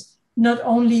 because not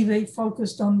only they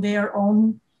focused on their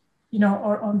own,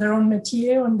 or on their own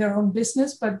métier, on their own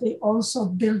business, but they also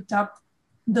built up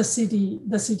the city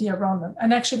around them.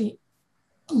 And actually,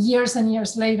 years and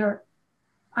years later,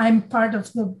 I'm part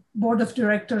of the board of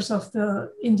directors of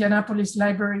the Indianapolis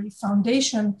Library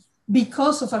Foundation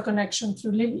because of a connection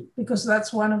through Lilly, because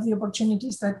that's one of the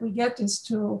opportunities that we get, is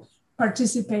to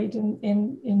participate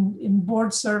in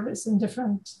board service in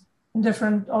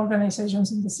different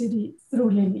organizations in the city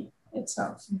through Lilly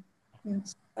itself.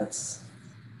 Yes,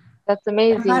 that's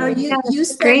amazing. Amparo, you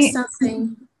said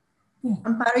something.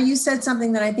 Amparo, you said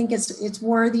something that I think it's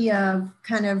worthy of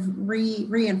kind of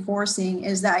reinforcing,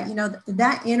 is that,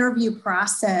 that interview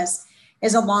process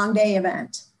is a long day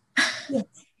event. Yes.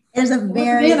 It is a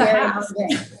very long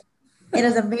day. It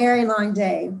is a very long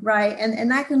day, right? And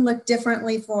that can look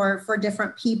differently for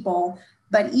different people.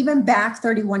 But even back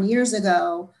 31 years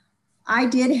ago, I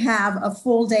did have a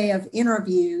full day of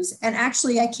interviews. And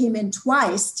actually, I came in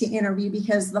twice to interview,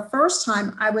 because the first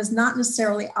time I was not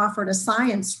necessarily offered a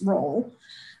science role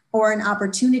or an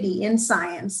opportunity in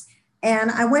science.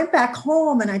 And I went back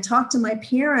home and I talked to my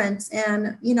parents,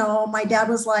 and, my dad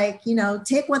was like,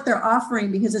 take what they're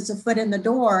offering because it's a foot in the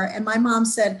door. And my mom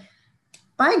said,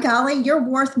 by golly, you're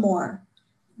worth more.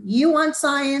 You want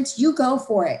science, you go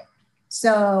for it.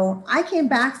 So I came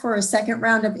back for a second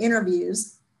round of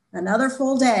interviews, another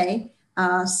full day,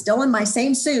 still in my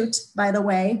same suit, by the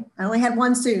way. I only had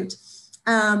one suit.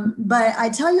 But I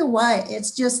tell you what,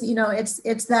 it's just,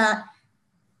 it's that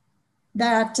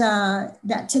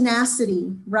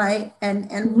tenacity, right?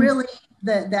 And really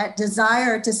that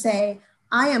desire to say,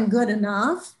 I am good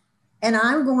enough, and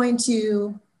I'm going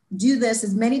to do this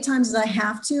as many times as I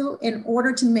have to in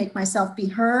order to make myself be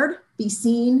heard, be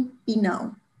seen, be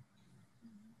known.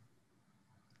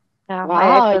 Yeah,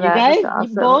 wow, you guys, awesome.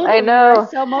 you both I know. were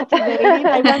so motivating.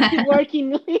 I want to work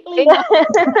in Lilly now.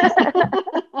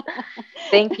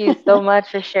 Thank you so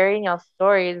much for sharing your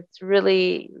stories. It's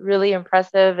really, really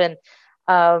impressive. And,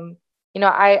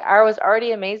 I was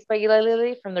already amazed by Eli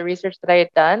Lilly from the research that I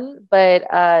had done, but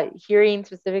hearing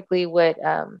specifically what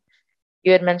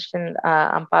you had mentioned,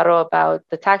 Amparo, about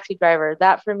the taxi driver,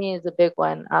 that for me is a big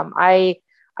one.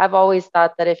 I've always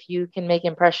thought that if you can make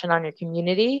impression on your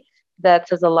community, that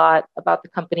says a lot about the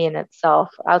company in itself,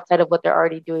 outside of what they're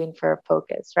already doing for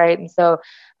Focus, right? And so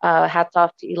hats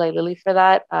off to Eli Lilly for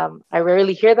that. I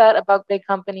rarely hear that about big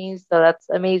companies, so that's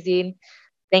amazing.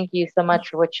 thank you so much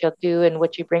for what you'll do and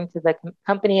what you bring to the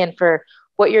company, and for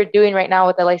what you're doing right now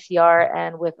with LICR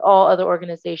and with all other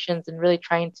organizations, and really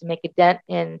trying to make a dent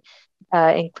in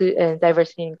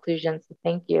diversity and inclusion. So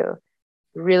thank you.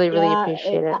 Really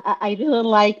appreciate it. I really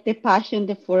like the passion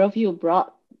the four of you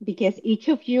brought, because each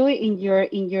of you in your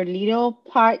little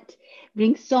part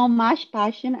brings so much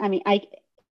passion. I mean,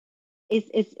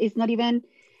 it's not even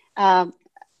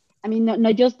I mean,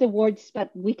 not just the words,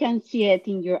 but we can see it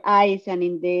in your eyes and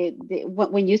in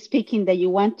when you're speaking, that you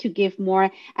want to give more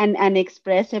and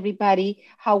express everybody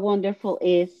how wonderful it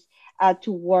is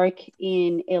to work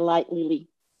in Eli Lilly,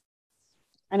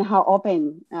 and how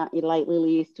open Eli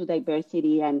Lilly is to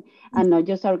diversity, and not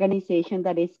just organization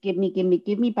that is give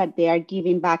me, but they are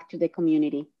giving back to the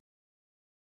community.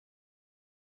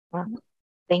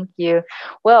 Thank you.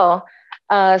 Well,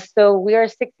 so we are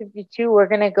 6:52. We're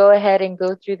going to go ahead and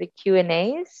go through the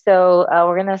Q&A. So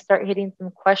we're going to start hitting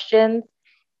some questions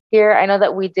here. I know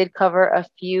that we did cover a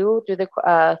few through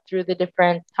the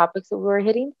different topics that we were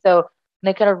hitting. So I'm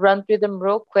going to kind of run through them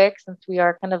real quick, since we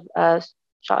are kind of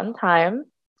short on time.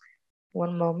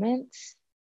 One moment.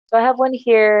 So I have one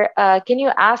here. Can you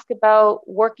ask about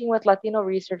working with Latino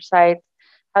research sites?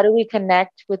 How do we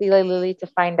connect with Eli Lilly to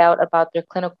find out about their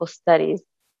clinical studies?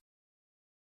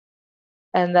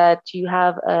 And that you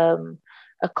have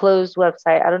a closed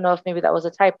website. I don't know if maybe that was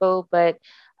a typo, but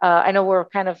I know we're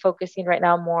kind of focusing right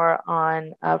now more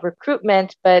on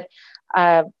recruitment, but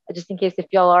just in case if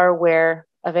y'all are aware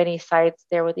of any sites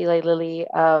there with Eli Lilly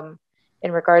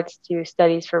in regards to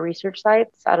studies for research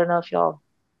sites. I don't know if y'all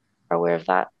are aware of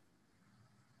that.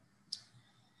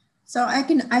 So I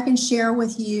can share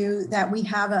with you that we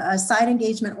have a site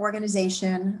engagement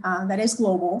organization that is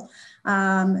global.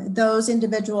 Those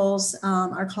individuals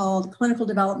are called clinical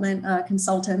development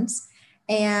consultants,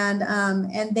 and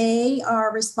they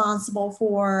are responsible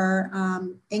for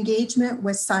engagement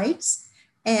with sites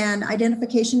and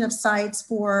identification of sites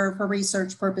for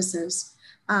research purposes.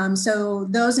 So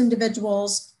those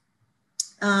individuals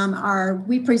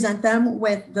we present them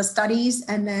with the studies,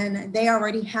 and then they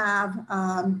already have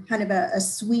kind of a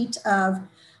suite of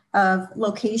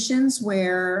locations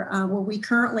where we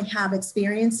currently have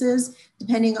experiences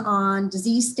depending on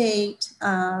disease state.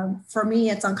 For me,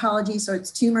 it's oncology, so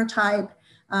it's tumor type,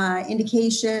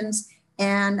 indications,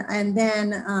 and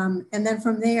then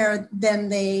from there, then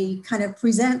they kind of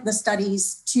present the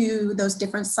studies to those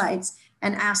different sites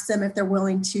and ask them if they're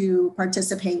willing to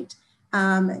participate.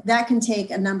 That can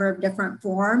take a number of different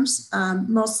forms.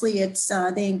 Mostly it's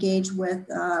they engage with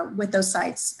those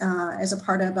sites as a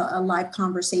part of a live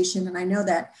conversation. And I know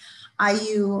that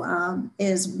IU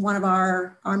is one of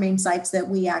our main sites that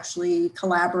we actually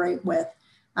collaborate with.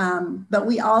 But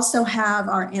we also have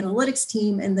our analytics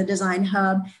team in the Design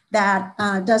Hub that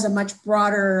does a much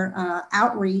broader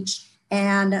outreach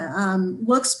and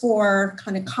looks for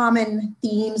kind of common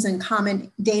themes and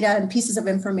common data and pieces of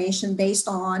information based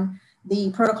on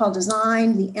the protocol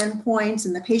design, the endpoints,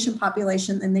 and the patient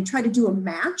population, and they try to do a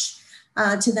match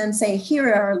to then say,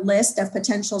 here are a list of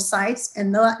potential sites,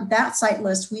 and that site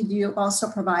list we do also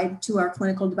provide to our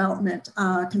clinical development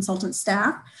consultant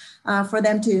staff for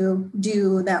them to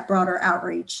do that broader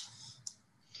outreach.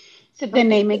 So the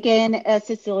name again,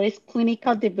 Cecilia, is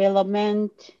Clinical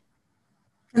Development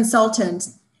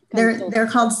Consultants. They're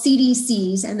called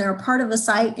CDCs, and they're a part of the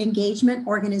site engagement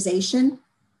organization.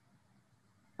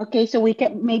 Okay, so we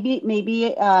can maybe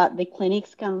the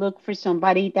clinics can look for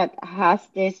somebody that has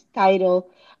this title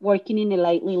working in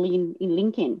Eli Lilly in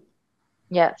Lincoln.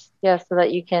 Yes, so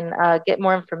that you can get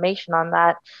more information on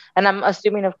that. And I'm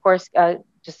assuming, of course,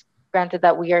 just granted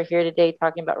that we are here today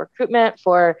talking about recruitment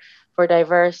for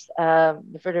diverse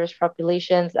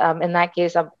populations. In that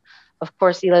case, of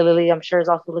course, Eli Lilly, I'm sure, is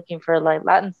also looking for like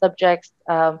Latin subjects,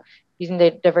 using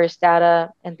the diverse data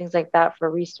and things like that for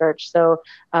research. So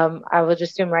I would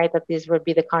assume, right, that these would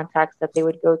be the contacts that they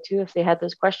would go to if they had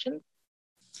those questions.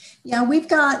 Yeah,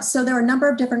 so there are a number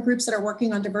of different groups that are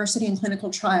working on diversity in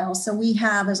clinical trials. So we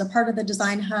have, as a part of the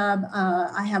Design Hub,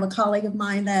 I have a colleague of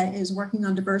mine that is working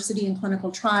on diversity in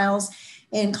clinical trials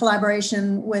in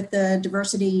collaboration with the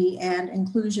Diversity and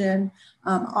Inclusion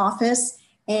Office.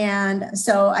 And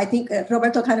so I think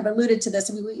Roberto kind of alluded to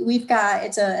this. We've got,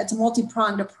 it's a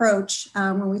multi-pronged approach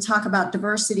when we talk about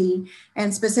diversity,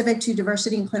 and specific to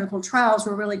diversity in clinical trials,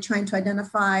 we're really trying to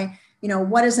identify,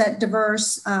 what is that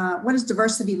what does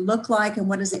diversity look like and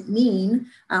what does it mean?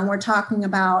 We're talking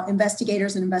about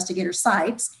investigators and investigator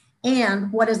sites,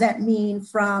 and what does that mean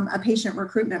from a patient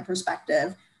recruitment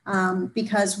perspective?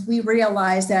 because we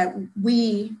realize that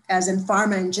we, as in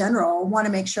pharma in general, want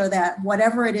to make sure that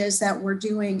whatever it is that we're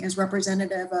doing is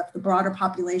representative of the broader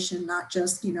population, not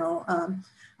just,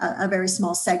 a very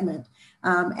small segment.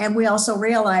 And we also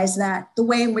realize that the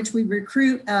way in which we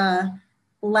recruit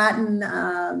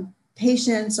Latin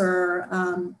patients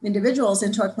or individuals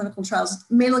into our clinical trials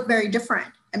may look very different.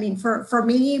 I mean, for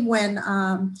me,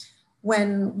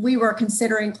 when we were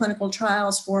considering clinical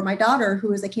trials for my daughter,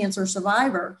 who is a cancer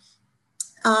survivor,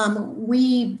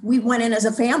 we went in as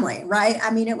a family, right?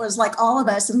 I mean, it was like all of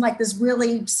us in like this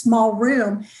really small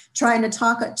room trying to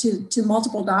talk to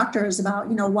multiple doctors about,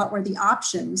 what were the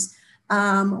options.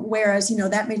 Whereas,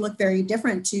 that may look very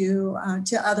different to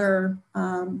other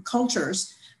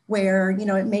cultures where,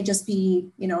 it may just be,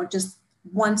 just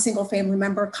one single family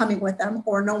member coming with them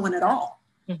or no one at all.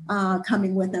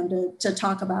 Coming with them to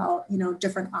talk about,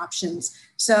 different options.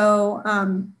 So,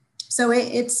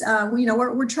 it's,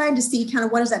 we're trying to see kind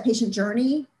of what is that patient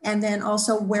journey, and then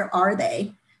also where are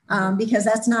they, because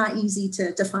that's not easy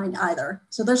to find either.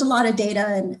 So there's a lot of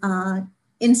data and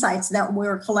insights that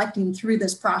we're collecting through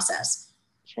this process.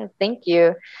 Sure, thank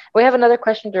you. We have another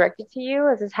question directed to you.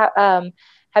 This is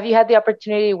have you had the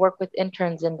opportunity to work with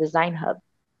interns in Design Hub?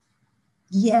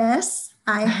 Yes,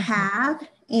 I have.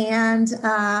 And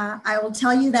I will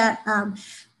tell you that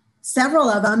several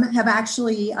of them have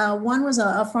actually, one was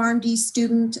a PharmD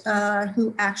student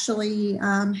who actually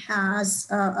has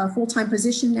a full-time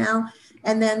position now.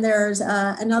 And then there's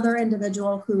another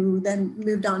individual who then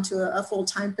moved on to a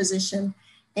full-time position.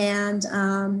 And,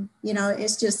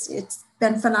 it's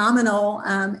been phenomenal.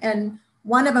 And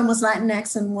one of them was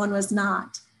Latinx and one was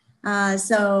not.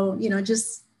 So,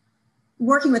 just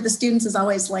working with the students is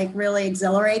always like really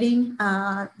exhilarating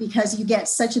because you get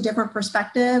such a different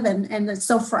perspective and it's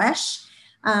so fresh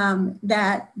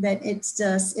that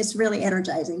it's really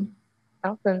energizing.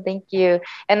 Awesome, thank you.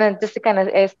 And then just to kind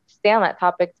of stay on that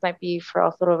topic, this might be for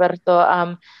also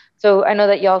Roberto. So I know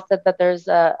that y'all said that there's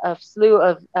a slew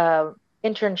of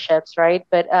internships, right?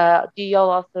 But do y'all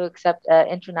also accept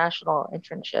international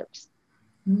internships?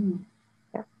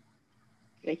 Yeah.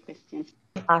 Great question.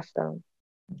 Awesome.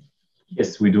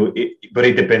 Yes, we do. But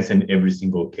it depends on every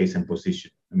single case and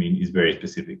position. I mean, it's very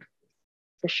specific.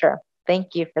 For sure.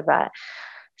 Thank you for that.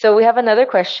 So we have another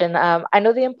question. I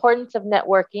know the importance of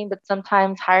networking, but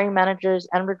sometimes hiring managers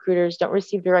and recruiters don't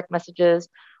receive direct messages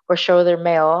or show their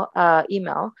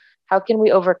email. How can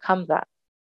we overcome that?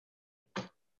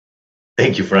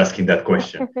 Thank you for asking that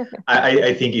question.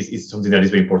 I think it's something that is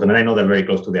very important. And I know that very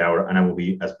close to the hour, and I will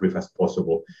be as brief as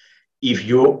possible.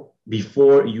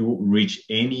 Before you reach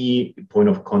any point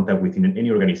of contact within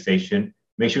any organization,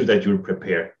 make sure that you're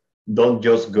prepared. Don't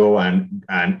just go and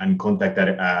contact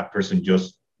that person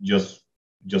just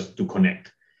to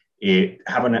connect.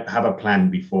 Have a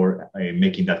plan before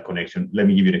making that connection. Let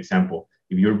me give you an example.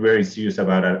 If you're very serious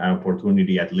about an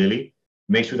opportunity at Lilly,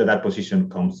 make sure that position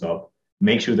comes up.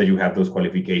 Make sure that you have those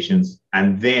qualifications.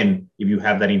 And then if you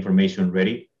have that information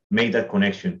ready, make that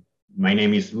connection. My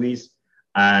name is Luis,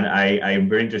 and I am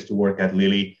very interested to work at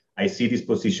Lilly. I see this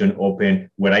position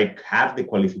open where I have the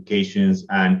qualifications,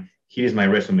 and here's my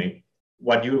resume.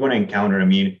 What you're going to encounter,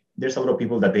 there's a lot of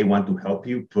people that they want to help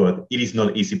you, but it is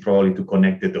not easy probably to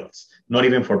connect the dots. Not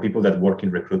even for people that work in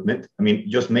recruitment.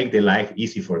 Just make the life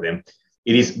easy for them.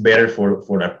 It is better for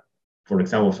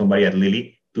example, somebody at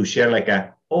Lilly to share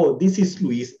this is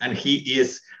Luis, and he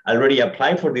is already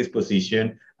applied for this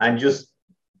position, and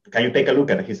can you take a look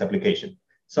at his application?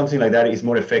 Something like that is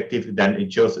more effective than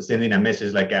just sending a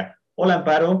message like, hola,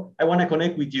 Amparo, I want to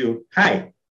connect with you.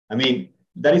 Hi.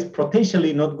 That is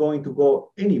potentially not going to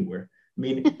go anywhere.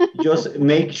 Just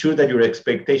make sure that your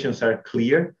expectations are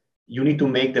clear. You need to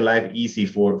make the life easy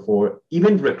for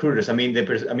even recruiters.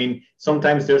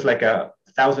 Sometimes there's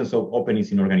thousands of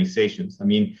openings in organizations.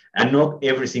 And not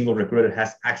every single recruiter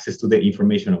has access to the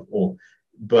information of all.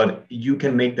 But you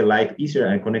can make the life easier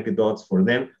and connect the dots for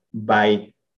them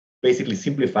by basically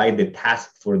simplify the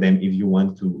task for them if you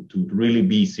want to really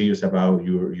be serious about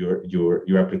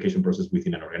your application process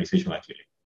within an organization like Lilly.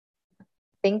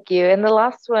 Thank you. And the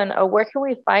last one, where can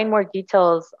we find more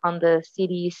details on the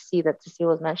CDC that Cecile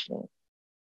was mentioning?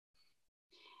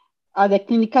 The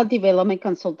clinical development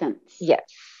consultants. Yes.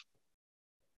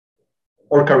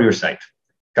 Or career site.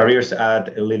 Careers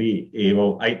at Lilly. It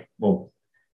was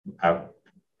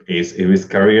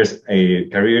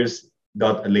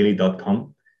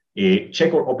careers.lilly.com.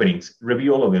 Check our openings,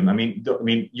 review all of them.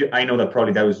 I know that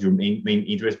probably that was your main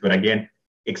interest, but again,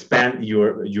 expand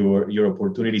your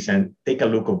opportunities and take a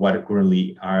look at what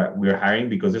currently we're hiring,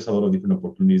 because there's a lot of different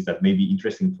opportunities that may be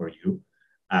interesting for you.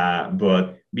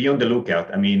 But be on the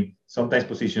lookout. sometimes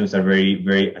positions are very,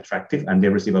 very attractive and they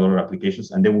receive a lot of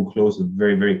applications and they will close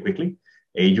very, very quickly.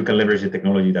 You can leverage the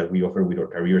technology that we offer with our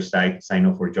career site, sign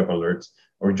up for job alerts,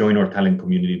 or join our talent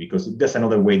community, because that's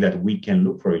another way that we can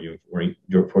look for you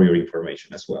for your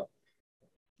information as well.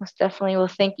 Most definitely. Well,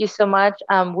 thank you so much.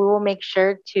 We will make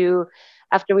sure to,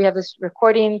 after we have this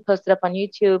recording, post it up on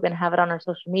YouTube and have it on our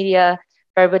social media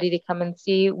for everybody to come and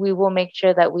see. We will make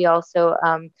sure that we also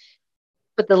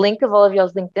put the link of all of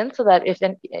y'all's LinkedIn so that if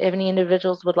any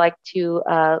individuals would like to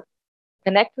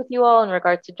connect with you all in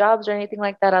regards to jobs or anything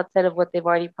like that outside of what they've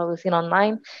already probably seen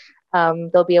online,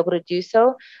 they'll be able to do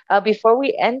so. Before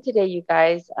we end today, you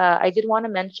guys, I did want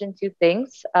to mention two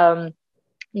things.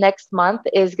 Next month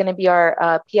is going to be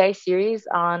our PI series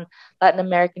on Latin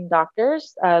American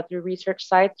doctors through research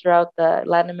sites throughout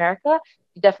Latin America.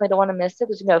 You definitely don't want to miss it.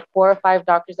 There's going to be 4 or 5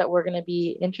 doctors that we're going to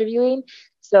be interviewing.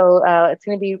 So it's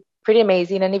going to be pretty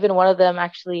amazing. And even one of them,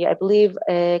 actually, I believe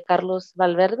Carlos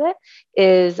Valverde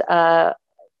is a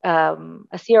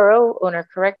CRO owner,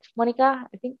 correct, Monica?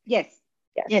 I think. Yes.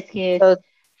 Yes, he is. So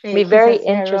it's be very CRO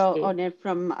interesting. Owner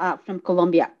from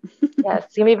Colombia. Yes,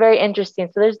 it's gonna be very interesting.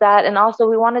 So there's that, and also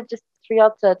we wanted just for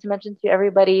y'all to mention to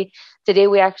everybody today.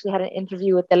 We actually had an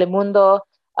interview with Telemundo.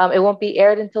 It won't be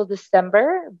aired until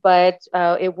December, but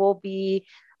it will be.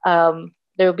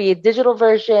 There will be a digital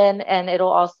version, and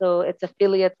its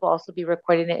affiliates will also be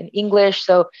recording it in English.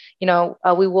 So,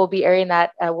 we will be airing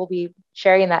that. We'll be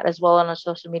sharing that as well on our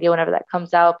social media whenever that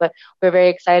comes out. But we're very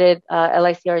excited.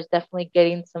 LICR is definitely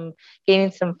gaining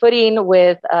some footing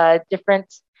with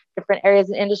different areas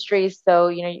and industries. So,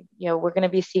 we're going to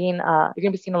be seeing. You're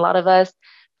going to be seeing a lot of us.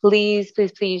 Please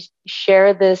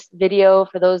share this video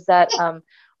for those that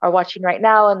are watching right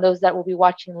now and those that will be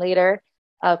watching later.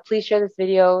 Please share this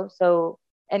video so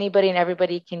anybody and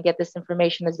everybody can get this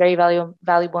information. It's very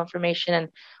valuable information. And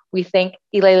we thank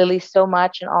Eli Lilly so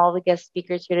much and all the guest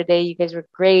speakers here today. You guys were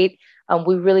great.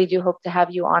 We really do hope to have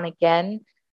you on again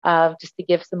just to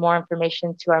give some more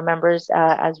information to our members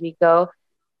as we go.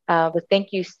 But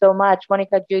thank you so much.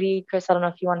 Monica, Judy, Chris, I don't know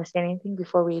if you want to say anything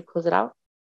before we close it out.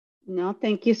 No,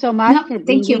 thank you so much for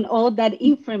bringing all that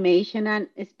information and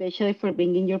especially for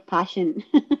bringing your passion.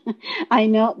 I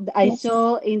know I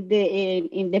saw in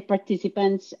the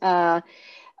participants one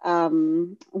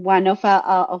of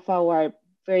our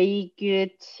very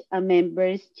good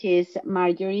members. She's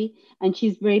Marjorie, and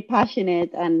she's very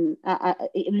passionate. And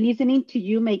listening to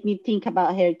you make me think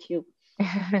about her too.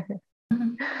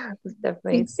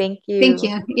 Definitely. Thank you. Thank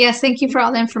you. Yes, thank you for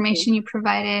all the information you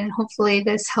provided. And hopefully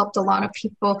this helped a lot of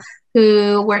people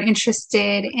who were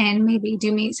interested and maybe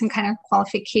do meet some kind of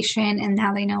qualification and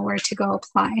now they know where to go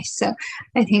apply. So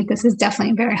I think this is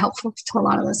definitely very helpful to a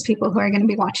lot of those people who are going to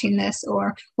be watching this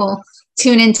or will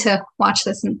tune in to watch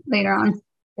this later on.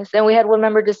 Yes, and we had one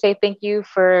member to say thank you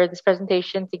for this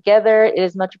presentation together. It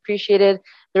is much appreciated.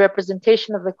 The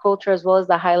representation of the culture as well as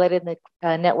the highlighted the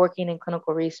networking and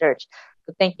clinical research.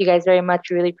 So thank you guys very much.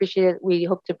 We really appreciate it. We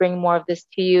hope to bring more of this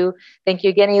to you. Thank you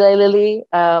again, Eli Lilly.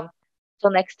 Till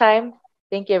next time,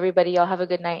 thank you, everybody. Y'all have a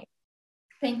good night.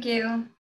 Thank you.